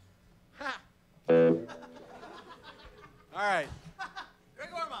 Ha. All right.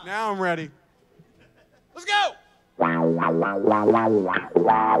 Now I'm ready. Let's go.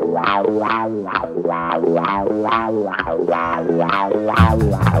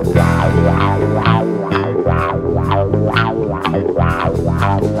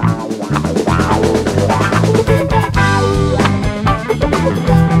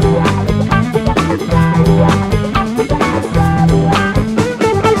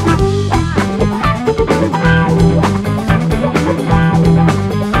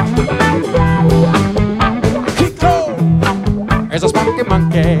 There's a spunky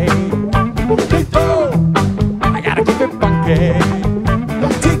monkey. Tito, I gotta keep it funky.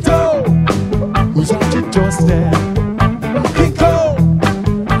 Tito, who's on your doorstep? Tito,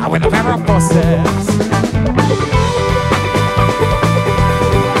 with a pair of forceps.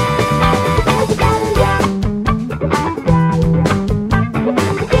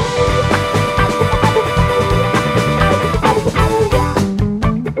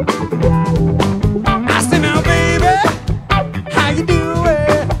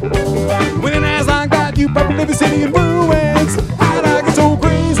 Probably the city in ruins. And I get so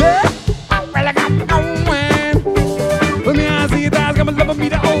crazy. Well, I got me going. Let me I see your eyes got my love of me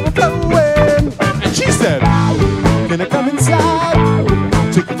to overflowing. And she said, can I come inside?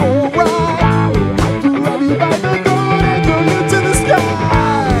 Take you for a ride. Grab you by the throat and throw you to the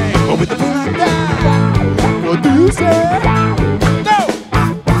sky. Oh, with the feel like that. What do you say?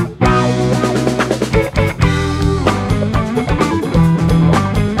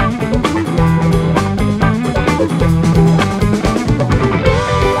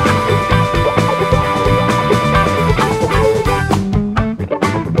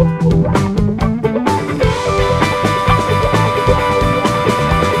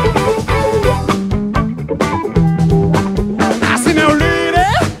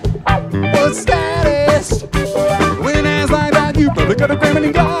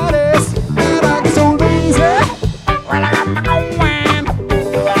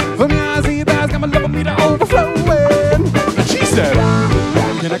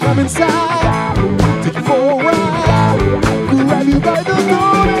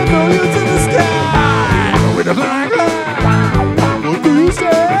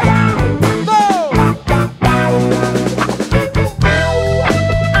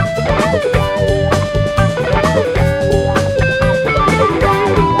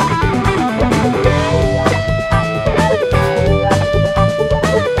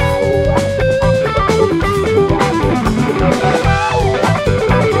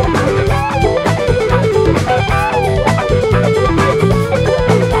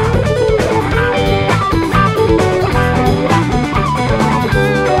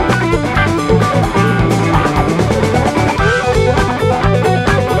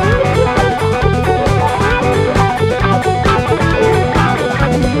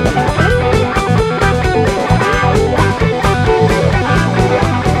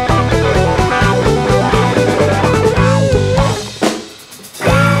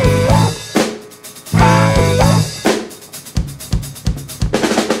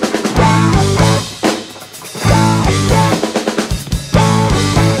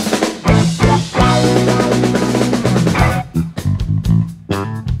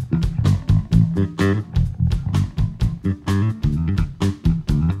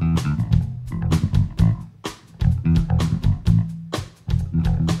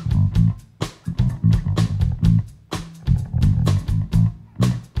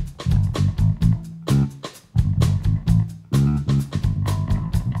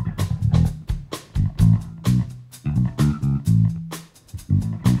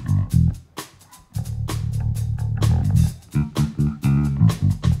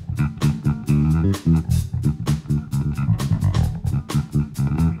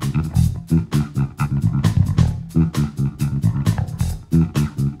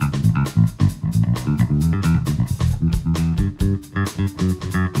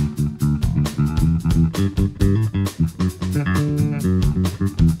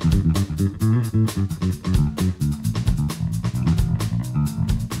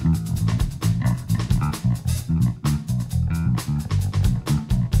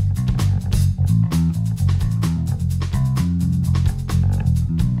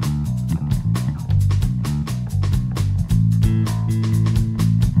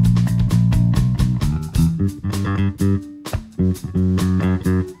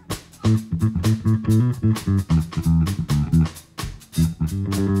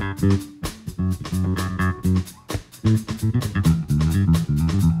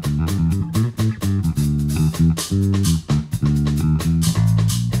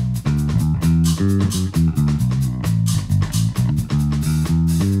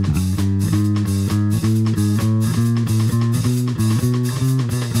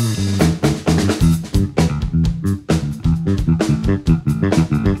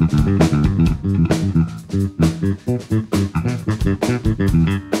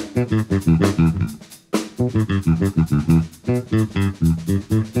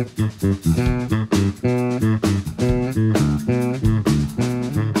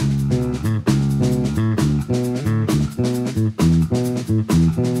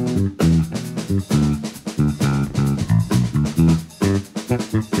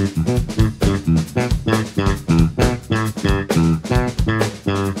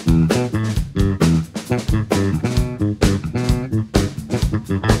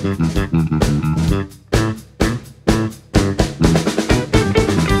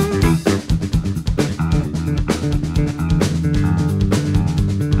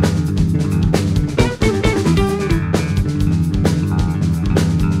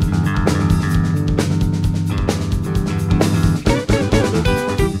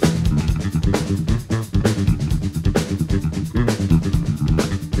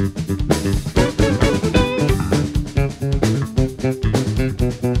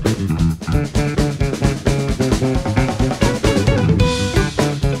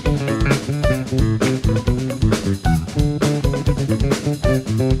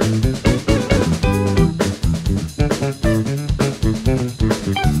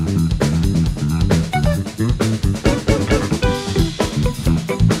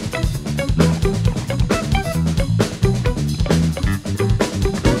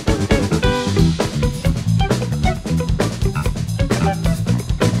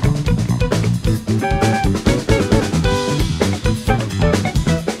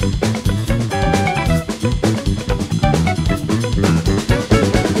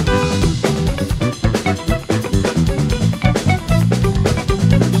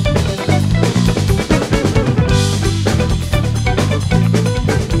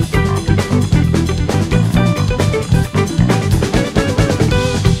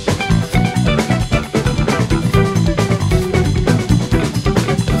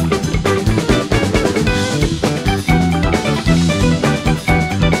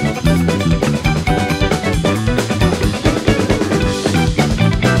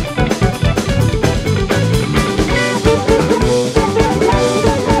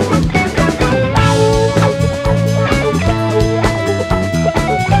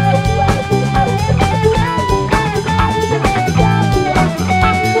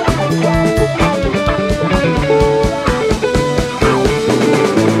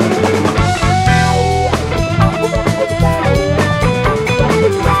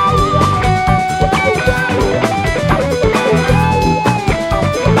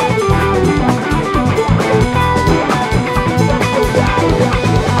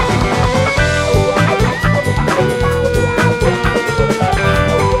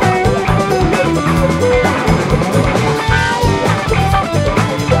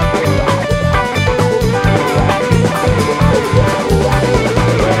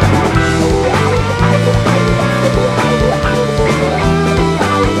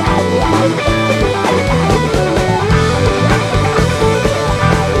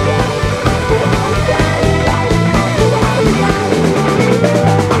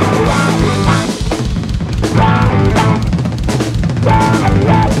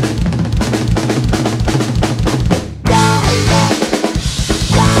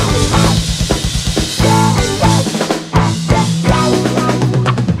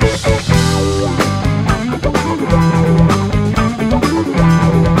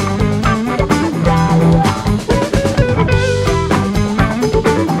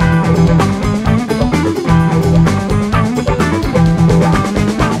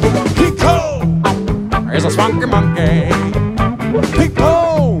 funky monkey. Ping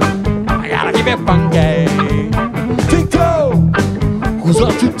pong, I gotta keep it funky. Tico, who's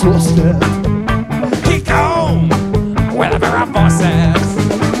up to toast it? Kick on, with a pair of forces.